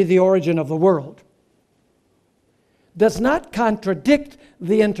to be the origin of the world, does not contradict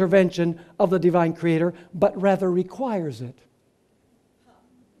the intervention of the divine creator, but rather requires it.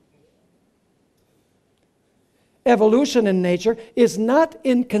 Evolution in nature is not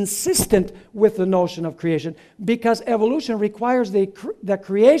inconsistent with the notion of creation, because evolution requires the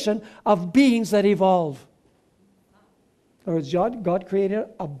creation of beings that evolve. In other words, God created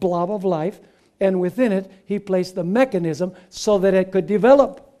a blob of life, and within it, He placed the mechanism so that it could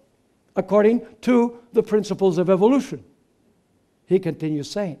develop according to the principles of evolution. He continues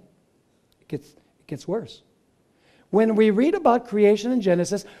saying, it gets worse. When we read about creation in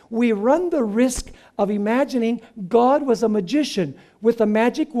Genesis, we run the risk of imagining God was a magician with a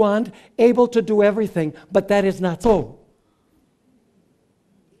magic wand able to do everything, but that is not so.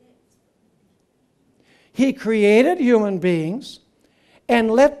 He created human beings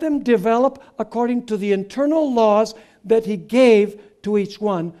and let them develop according to the internal laws that He gave to each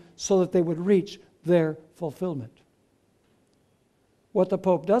one so that they would reach their fulfillment. What the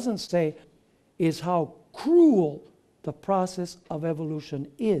Pope doesn't say is how cruel the process of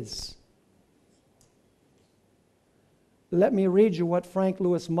evolution is. Let me read you what Frank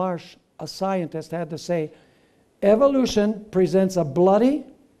Lewis Marsh, a scientist, had to say. Evolution presents a bloody,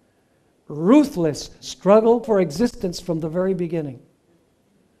 ruthless struggle for existence from the very beginning,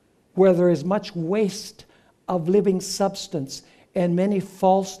 where there is much waste of living substance and many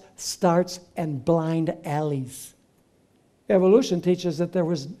false starts and blind alleys. Evolution teaches that there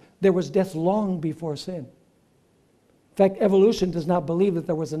was death long before sin. In fact, evolution does not believe that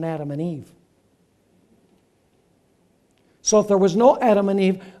there was an Adam and Eve. So if there was no Adam and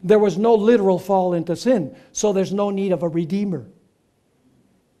Eve, there was no literal fall into sin. So there's no need of a redeemer.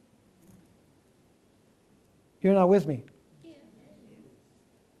 You're not with me?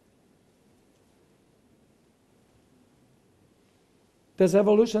 Does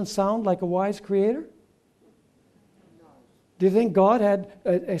evolution sound like a wise creator? Do you think God had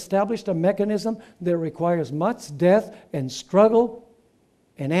established a mechanism that requires much death and struggle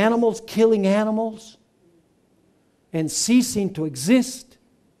and animals killing animals and ceasing to exist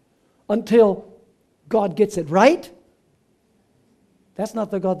until God gets it right? That's not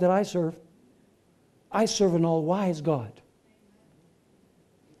the God that I serve. I serve an all-wise God.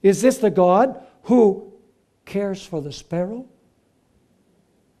 Is this the God who cares for the sparrow?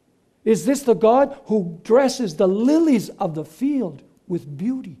 Is this the God who dresses the lilies of the field with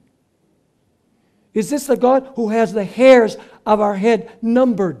beauty? Is this the God who has the hairs of our head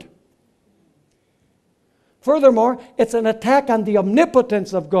numbered? Furthermore, it's an attack on the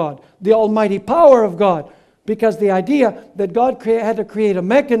omnipotence of God, the almighty power of God, because the idea that God had to create a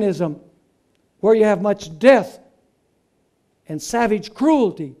mechanism where you have much death and savage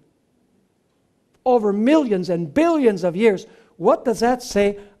cruelty over millions and billions of years, what does that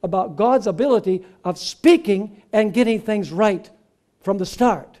say about God's ability of speaking and getting things right from the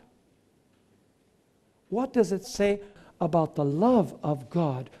start? What does it say about the love of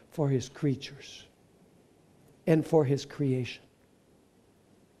God for His creatures and for His creation?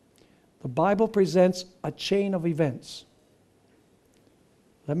 The Bible presents a chain of events.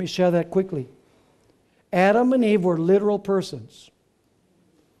 Let me share that quickly. Adam and Eve were literal persons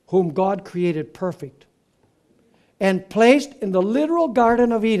whom God created perfect and placed in the literal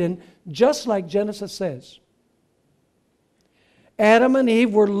Garden of Eden, just like Genesis says. Adam and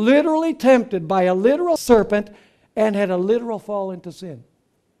Eve were literally tempted by a literal serpent and had a literal fall into sin.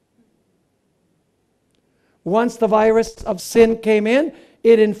 Once the virus of sin came in,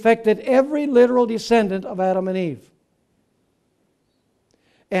 it infected every literal descendant of Adam and Eve.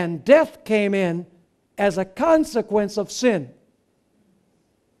 And death came in as a consequence of sin.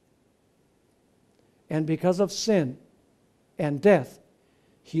 And because of sin and death,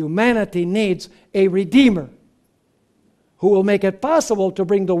 humanity needs a Redeemer who will make it possible to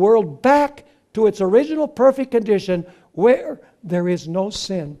bring the world back to its original perfect condition where there is no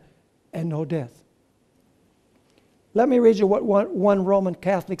sin and no death. Let me read you what one Roman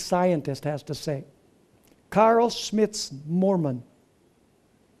Catholic scientist has to say. Carl Schmitz Mormon.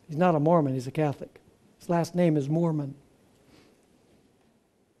 He's not a Mormon, he's a Catholic. His last name is Mormon.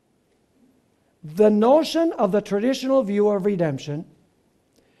 The notion of the traditional view of redemption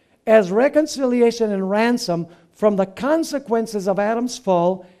as reconciliation and ransom from the consequences of Adam's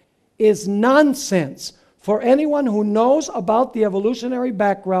fall is nonsense for anyone who knows about the evolutionary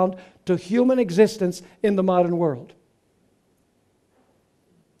background to human existence in the modern world.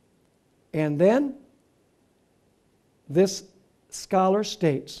 And then this scholar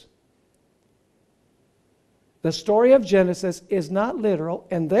states, The story of Genesis is not literal,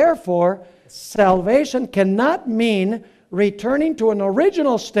 and therefore salvation cannot mean returning to an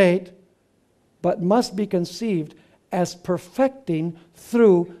original state, but must be conceived as perfecting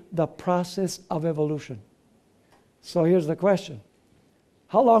through the process of evolution. So here's the question.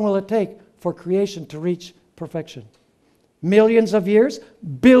 How long will it take for creation to reach perfection? Millions of years?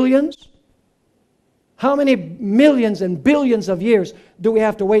 Billions? How many millions and billions of years do we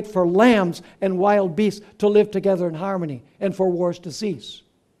have to wait for lambs and wild beasts to live together in harmony and for wars to cease?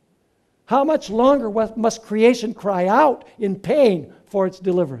 How much longer must creation cry out in pain for its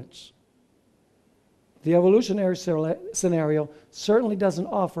deliverance? The evolutionary scenario certainly doesn't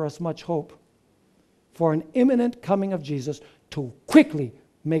offer us much hope for an imminent coming of Jesus to quickly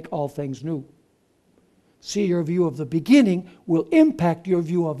make all things new. See, your view of the beginning will impact your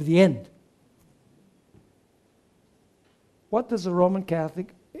view of the end. What does the Roman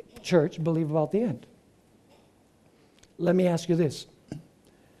Catholic Church believe about the end? Let me ask you this.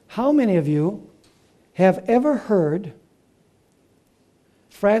 How many of you have ever heard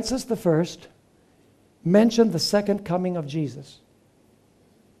Francis I mention the second coming of Jesus?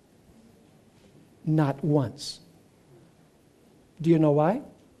 Not once. Do you know why?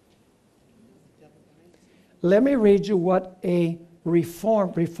 Let me read you what a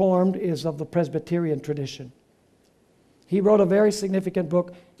Reformed is of the Presbyterian tradition. He wrote a very significant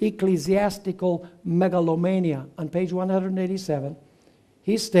book, Ecclesiastical Megalomania, on page 187.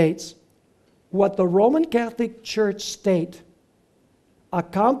 He states, what the Roman Catholic Church state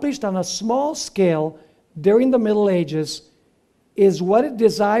accomplished on a small scale during the Middle Ages is what it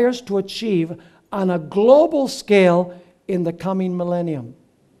desires to achieve on a global scale in the coming millennium.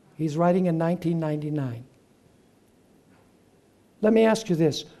 He's writing in 1999. Let me ask you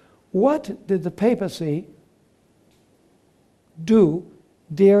this. What did the papacy do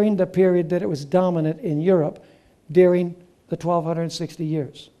during the period that it was dominant in Europe during the 1260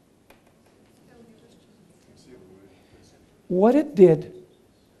 years? What it did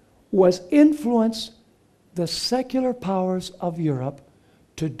was influence the secular powers of Europe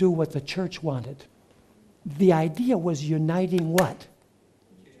to do what the church wanted. The idea was uniting what?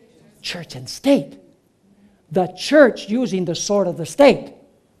 Church and state. The church using the sword of the state.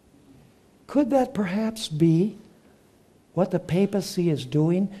 Could that perhaps be what the papacy is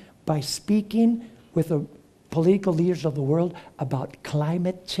doing by speaking with the political leaders of the world about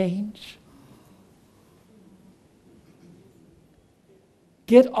climate change?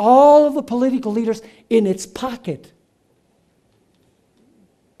 Get all of the political leaders in its pocket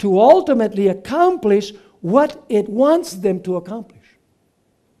to ultimately accomplish what it wants them to accomplish.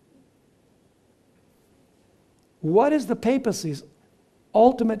 What is the papacy's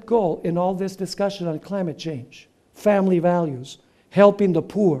ultimate goal in all this discussion on climate change? Family values, helping the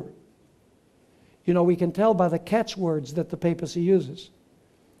poor. You know, we can tell by the catchwords that the papacy uses.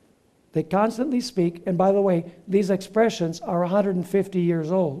 They constantly speak, and by the way, these expressions are 150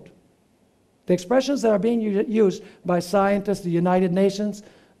 years old. The expressions that are being used by scientists, the United Nations,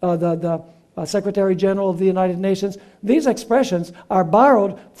 the Secretary General of the United Nations, these expressions are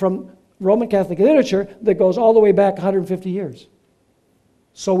borrowed from Roman Catholic literature that goes all the way back 150 years.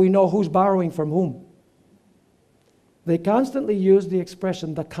 So we know who's borrowing from whom. They constantly use the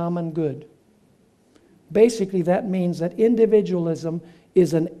expression, the common good. Basically, that means that individualism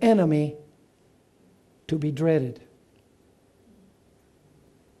is an enemy to be dreaded.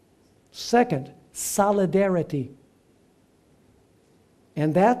 Second, solidarity.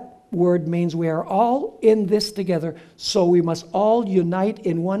 And that word means we are all in this together, so we must all unite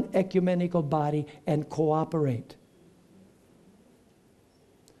in one ecumenical body and cooperate.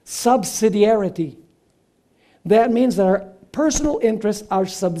 Subsidiarity. That means that our personal interests are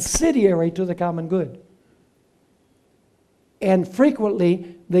subsidiary to the common good. And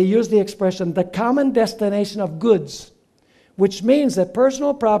frequently, they use the expression, the common destination of goods, which means that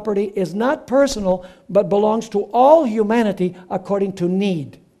personal property is not personal, but belongs to all humanity according to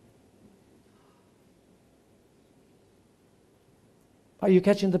need. Are you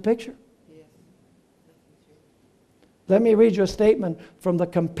catching the picture? Yes. Let me read you a statement from the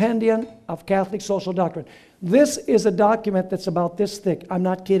Compendium of Catholic Social Doctrine. This is a document that's about this thick. I'm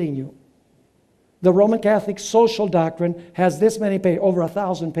not kidding you. The Roman Catholic Social Doctrine has this many pages, over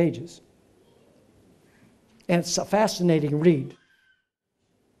 1,000 pages. And it's a fascinating read.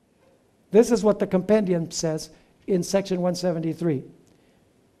 This is what the compendium says in section 173.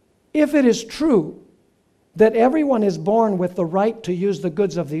 If it is true that everyone is born with the right to use the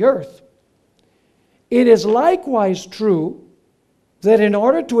goods of the earth, it is likewise true that in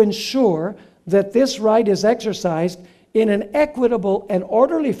order to ensure that this right is exercised in an equitable and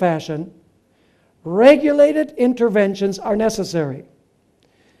orderly fashion, regulated interventions are necessary.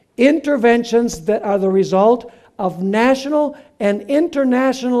 Interventions that are the result of national and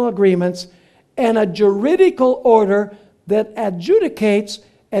international agreements and a juridical order that adjudicates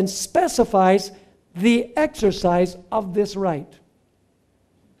and specifies the exercise of this right.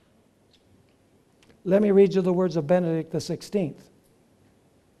 Let me read you the words of Benedict XVI.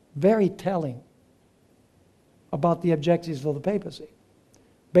 Very telling about the objectives of the papacy.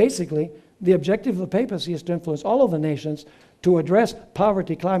 Basically, the objective of the papacy is to influence all of the nations to address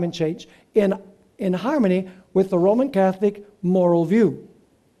poverty, climate change in harmony with the Roman Catholic moral view.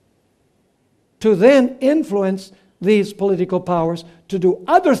 To then influence these political powers to do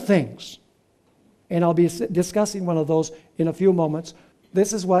other things. And I'll be discussing one of those in a few moments.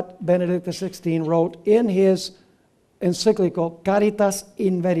 This is what Benedict XVI wrote in his encyclical Caritas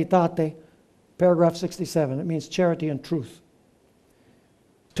in Veritate, paragraph 67. It means charity and truth.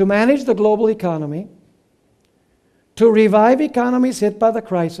 To manage the global economy, to revive economies hit by the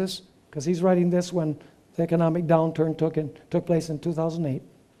crisis, because he's writing this when the economic downturn took place in 2008,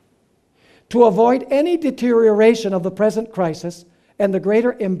 to avoid any deterioration of the present crisis and the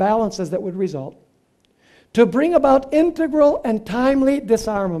greater imbalances that would result, to bring about integral and timely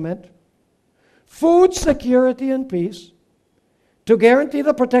disarmament, food security and peace, to guarantee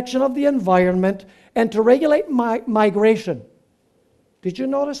the protection of the environment, and to regulate migration. Did you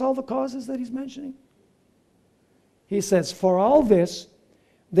notice all the causes that he's mentioning? He says, for all this,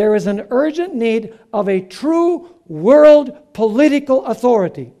 there is an urgent need of a true world political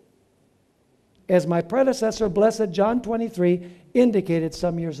authority, as my predecessor, Blessed John 23, indicated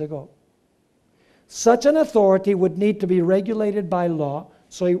some years ago. Such an authority would need to be regulated by law.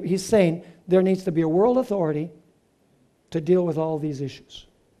 So he's saying there needs to be a world authority to deal with all these issues.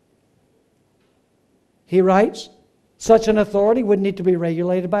 He writes, such an authority would need to be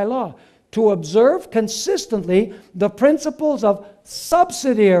regulated by law to observe consistently the principles of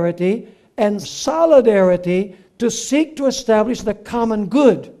subsidiarity and solidarity, to seek to establish the common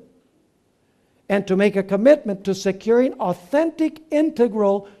good, and to make a commitment to securing authentic,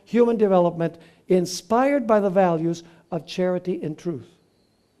 integral human development inspired by the values of charity and truth.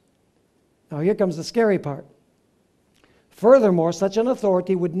 Now here comes the scary part. Furthermore, such an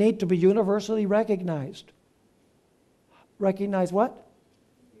authority would need to be universally recognized. Recognized what?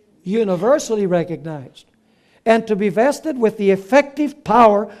 Universally recognized. And to be vested with the effective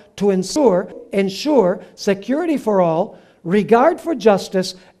power to ensure security for all, regard for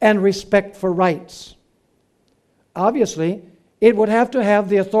justice, and respect for rights. Obviously, it would have to have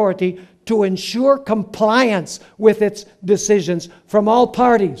the authority to ensure compliance with its decisions from all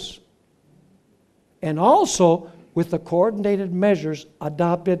parties, and also with the coordinated measures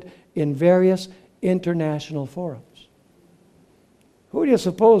adopted in various international forums. Who do you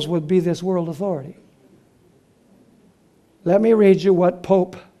suppose would be this world authority? Let me read you what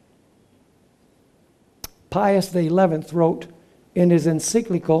Pope Pius XI wrote in his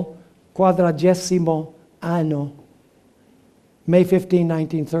encyclical Quadragesimo Anno, May 15,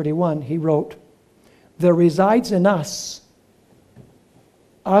 1931. He wrote, there resides in us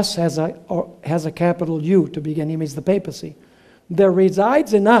has a capital U to begin, he means the papacy. There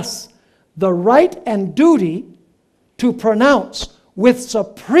resides in us the right and duty to pronounce with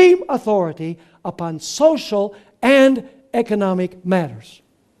supreme authority upon social and economic matters.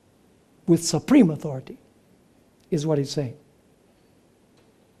 With supreme authority is what he's saying.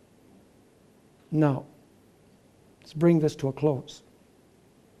 Now, let's bring this to a close.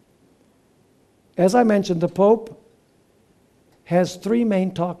 As I mentioned, the Pope has three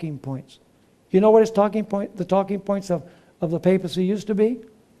main talking points. You know what the talking points of the papacy used to be?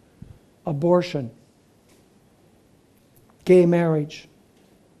 Abortion, gay marriage,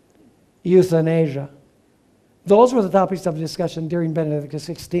 euthanasia. Those were the topics of discussion during Benedict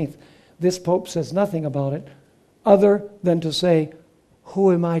XVI. This Pope says nothing about it other than to say,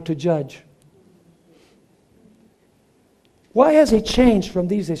 who am I to judge? Why has he changed from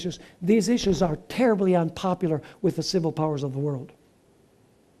these issues? These issues are terribly unpopular with the civil powers of the world.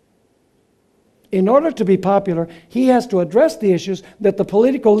 In order to be popular, he has to address the issues that the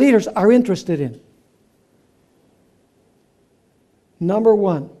political leaders are interested in. Number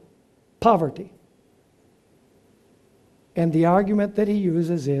one, poverty. And the argument that he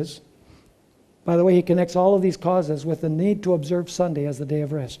uses is, by the way, he connects all of these causes with the need to observe Sunday as the day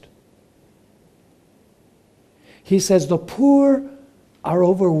of rest. He says the poor are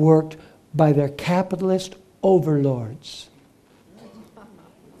overworked by their capitalist overlords.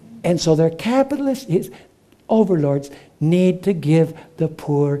 And so their capitalist overlords need to give the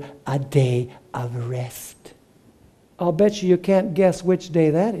poor a day of rest. I'll bet you can't guess which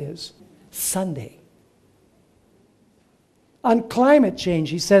day that is. Sunday. On climate change,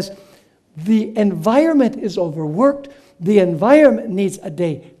 he says, the environment is overworked. The environment needs a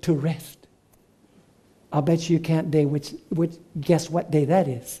day to rest. I'll bet you can't guess what day that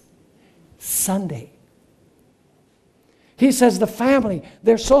is. Sunday. He says the family,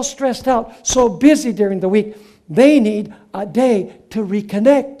 they're so stressed out, so busy during the week, they need a day to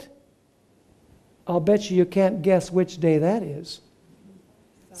reconnect. I'll bet you can't guess which day that is.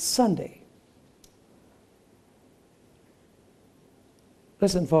 Sunday.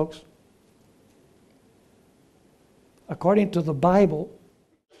 Listen, folks. According to the Bible,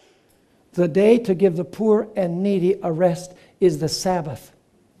 the day to give the poor and needy a rest is the Sabbath.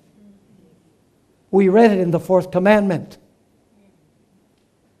 We read it in the fourth commandment.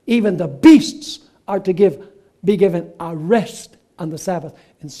 Even the beasts are to be given a rest on the Sabbath.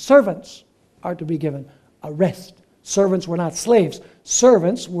 And servants are to be given a rest. Servants were not slaves.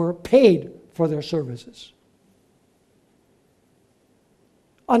 Servants were paid for their services.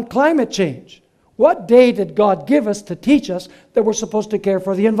 On climate change, what day did God give us to teach us that we're supposed to care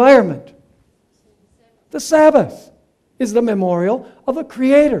for the environment? The Sabbath is the memorial of the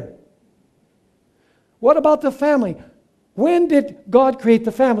Creator. What about the family? When did God create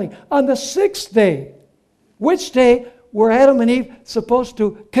the family? On the sixth day. Which day were Adam and Eve supposed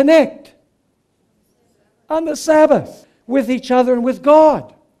to connect? On the Sabbath, with each other and with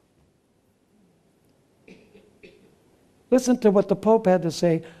God. Listen to what the Pope had to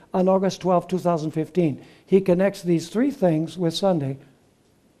say on August 12, 2015. He connects these three things with Sunday,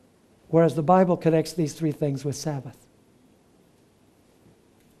 whereas the Bible connects these three things with Sabbath.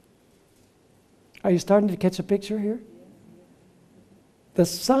 Are you starting to catch a picture here? The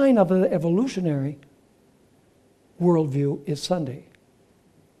sign of the evolutionary worldview is Sunday.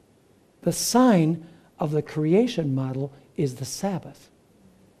 The sign of the creation model is the Sabbath.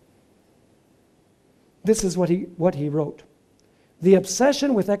 This is what he wrote. The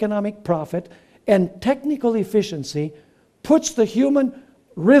obsession with economic profit and technical efficiency puts the human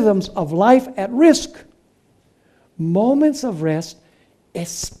rhythms of life at risk. Moments of rest,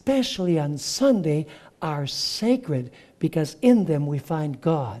 especially on Sunday, are sacred because in them we find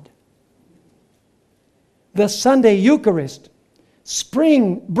God. The Sunday Eucharist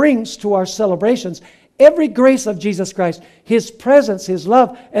brings to our celebrations every grace of Jesus Christ, His presence, His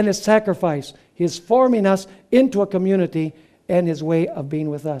love, and His sacrifice, His forming us into a community and His way of being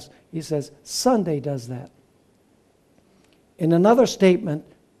with us. He says Sunday does that. In another statement,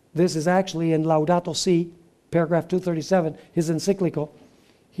 this is actually in Laudato Si, paragraph 237, his encyclical,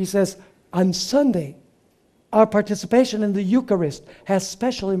 he says, on Sunday, our participation in the Eucharist has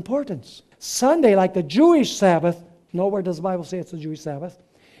special importance. Sunday, like the Jewish Sabbath, nowhere does the Bible say it's the Jewish Sabbath,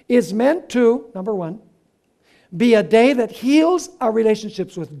 is meant to, number one, be a day that heals our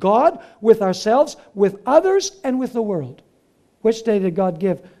relationships with God, with ourselves, with others, and with the world. Which day did God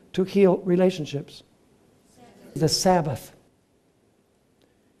give to heal relationships? Sabbath. The Sabbath.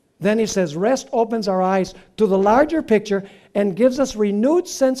 Then he says, rest opens our eyes to the larger picture and gives us renewed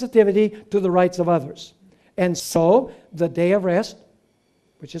sensitivity to the rights of others. And so, the day of rest,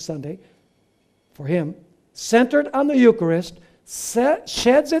 which is Sunday, for him, centered on the Eucharist,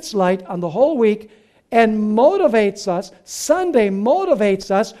 sheds its light on the whole week and motivates us, Sunday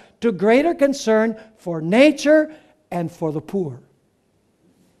motivates us to greater concern for nature and for the poor.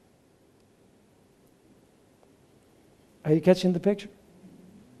 Are you catching the picture?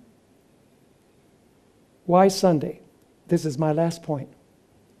 Why Sunday? This is my last point.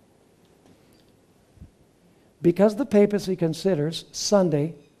 Because the papacy considers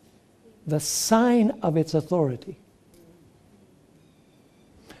Sunday the sign of its authority.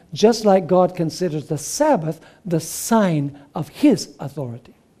 Just like God considers the Sabbath the sign of His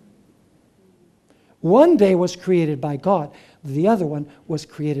authority. One day was created by God. The other one was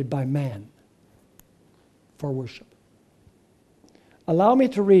created by man for worship. Allow me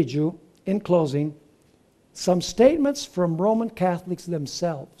to read you, in closing, some statements from Roman Catholics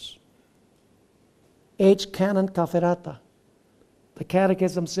themselves. H. Canon Caferata. The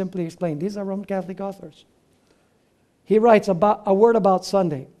Catechism simply explained. These are Roman Catholic authors. He writes about a word about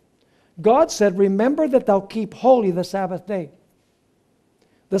Sunday. God said, remember that thou keep holy the Sabbath day.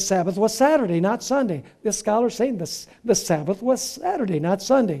 The Sabbath was Saturday, not Sunday. This scholar is saying the Sabbath was Saturday, not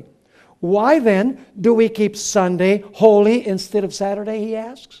Sunday. Why then do we keep Sunday holy instead of Saturday, he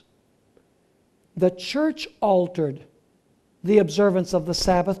asks? The church altered the observance of the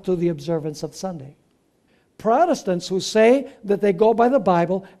Sabbath to the observance of Sunday. Protestants who say that they go by the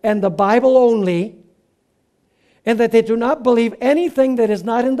Bible and the Bible only, and that they do not believe anything that is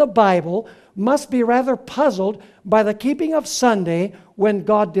not in the Bible, must be rather puzzled by the keeping of Sunday when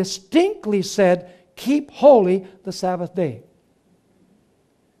God distinctly said, keep holy the Sabbath day.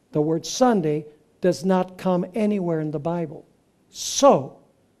 The word Sunday does not come anywhere in the Bible. So,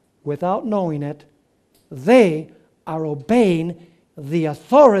 without knowing it, they are obeying the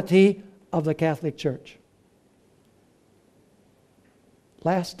authority of the Catholic Church.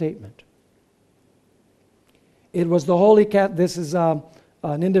 Last statement. It was the Holy Catholic, this is an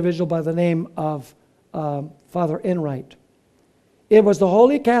individual by the name of Father Enright. It was the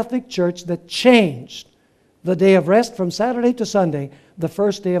Holy Catholic Church that changed the day of rest from Saturday to Sunday, the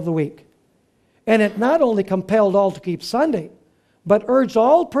first day of the week. And it not only compelled all to keep Sunday, but urged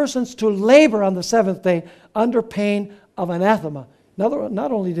all persons to labor on the seventh day under pain of anathema.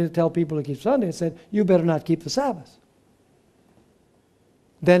 Not only did it tell people to keep Sunday, it said, you better not keep the Sabbath.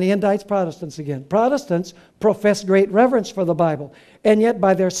 Then he indicts Protestants again. Protestants profess great reverence for the Bible, and yet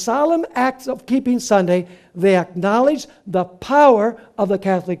by their solemn acts of keeping Sunday, they acknowledge the power of the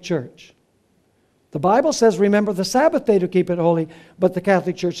Catholic Church. The Bible says, remember the Sabbath day to keep it holy, but the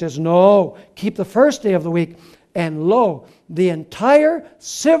Catholic Church says, no, keep the first day of the week. And lo, the entire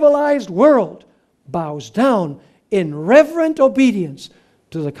civilized world bows down in reverent obedience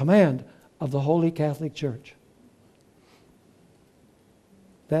to the command of the Holy Catholic Church.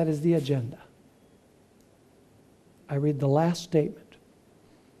 That is the agenda. I read the last statement.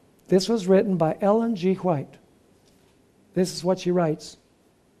 This was written by Ellen G. White. This is what she writes.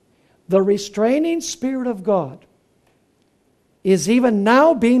 The restraining Spirit of God is even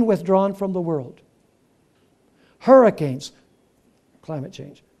now being withdrawn from the world. Hurricanes, climate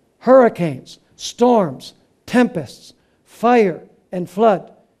change, hurricanes, storms, tempests, fire and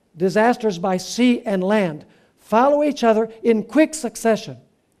flood, disasters by sea and land follow each other in quick succession.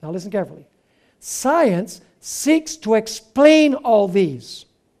 Now listen carefully. Science seeks to explain all these.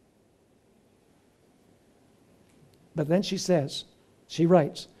 But then she says, she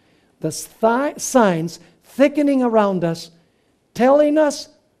writes, the signs thickening around us, telling us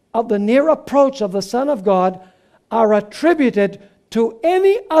of the near approach of the Son of God, are attributed to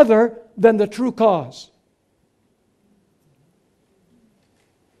any other than the true cause.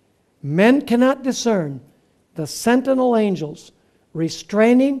 Men cannot discern the sentinel angels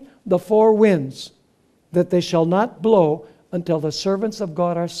restraining the four winds, that they shall not blow until the servants of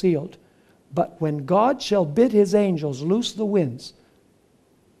God are sealed. But when God shall bid his angels loose the winds,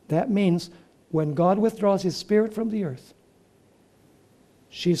 that means when God withdraws his Spirit from the earth,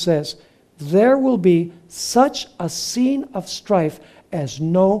 she says, there will be such a scene of strife as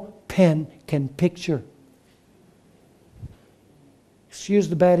no pen can picture. Excuse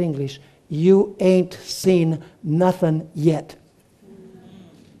the bad English. You ain't seen nothing yet.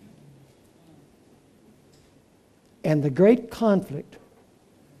 And the great conflict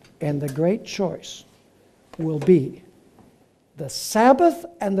and the great choice will be the Sabbath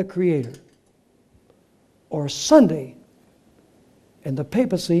and the Creator, or Sunday and the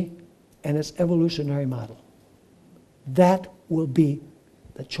papacy and its evolutionary model. That will be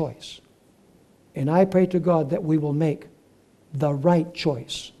the choice. And I pray to God that we will make the right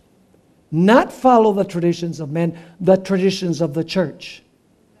choice. Not follow the traditions of men, the traditions of the church,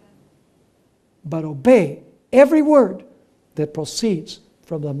 but obey every word that proceeds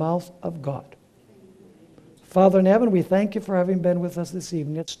from the mouth of God. Father in heaven, we thank you for having been with us this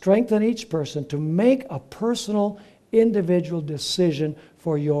evening. Strengthen each person to make a personal, individual decision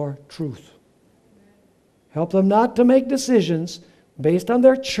for your truth. Help them not to make decisions based on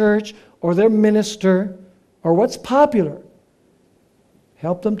their church or their minister or what's popular.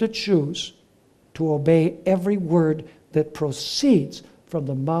 Help them to choose to obey every word that proceeds from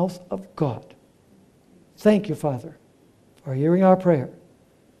the mouth of God. Thank you, Father, for hearing our prayer.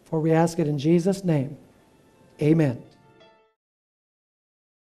 For we ask it in Jesus' name. Amen.